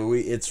 Gav. And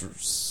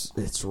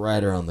it's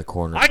right around the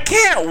corner. I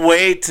can't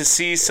wait to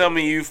see some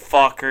of you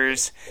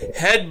fuckers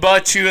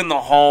headbutt you in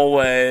the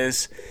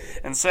hallways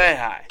and say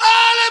hi.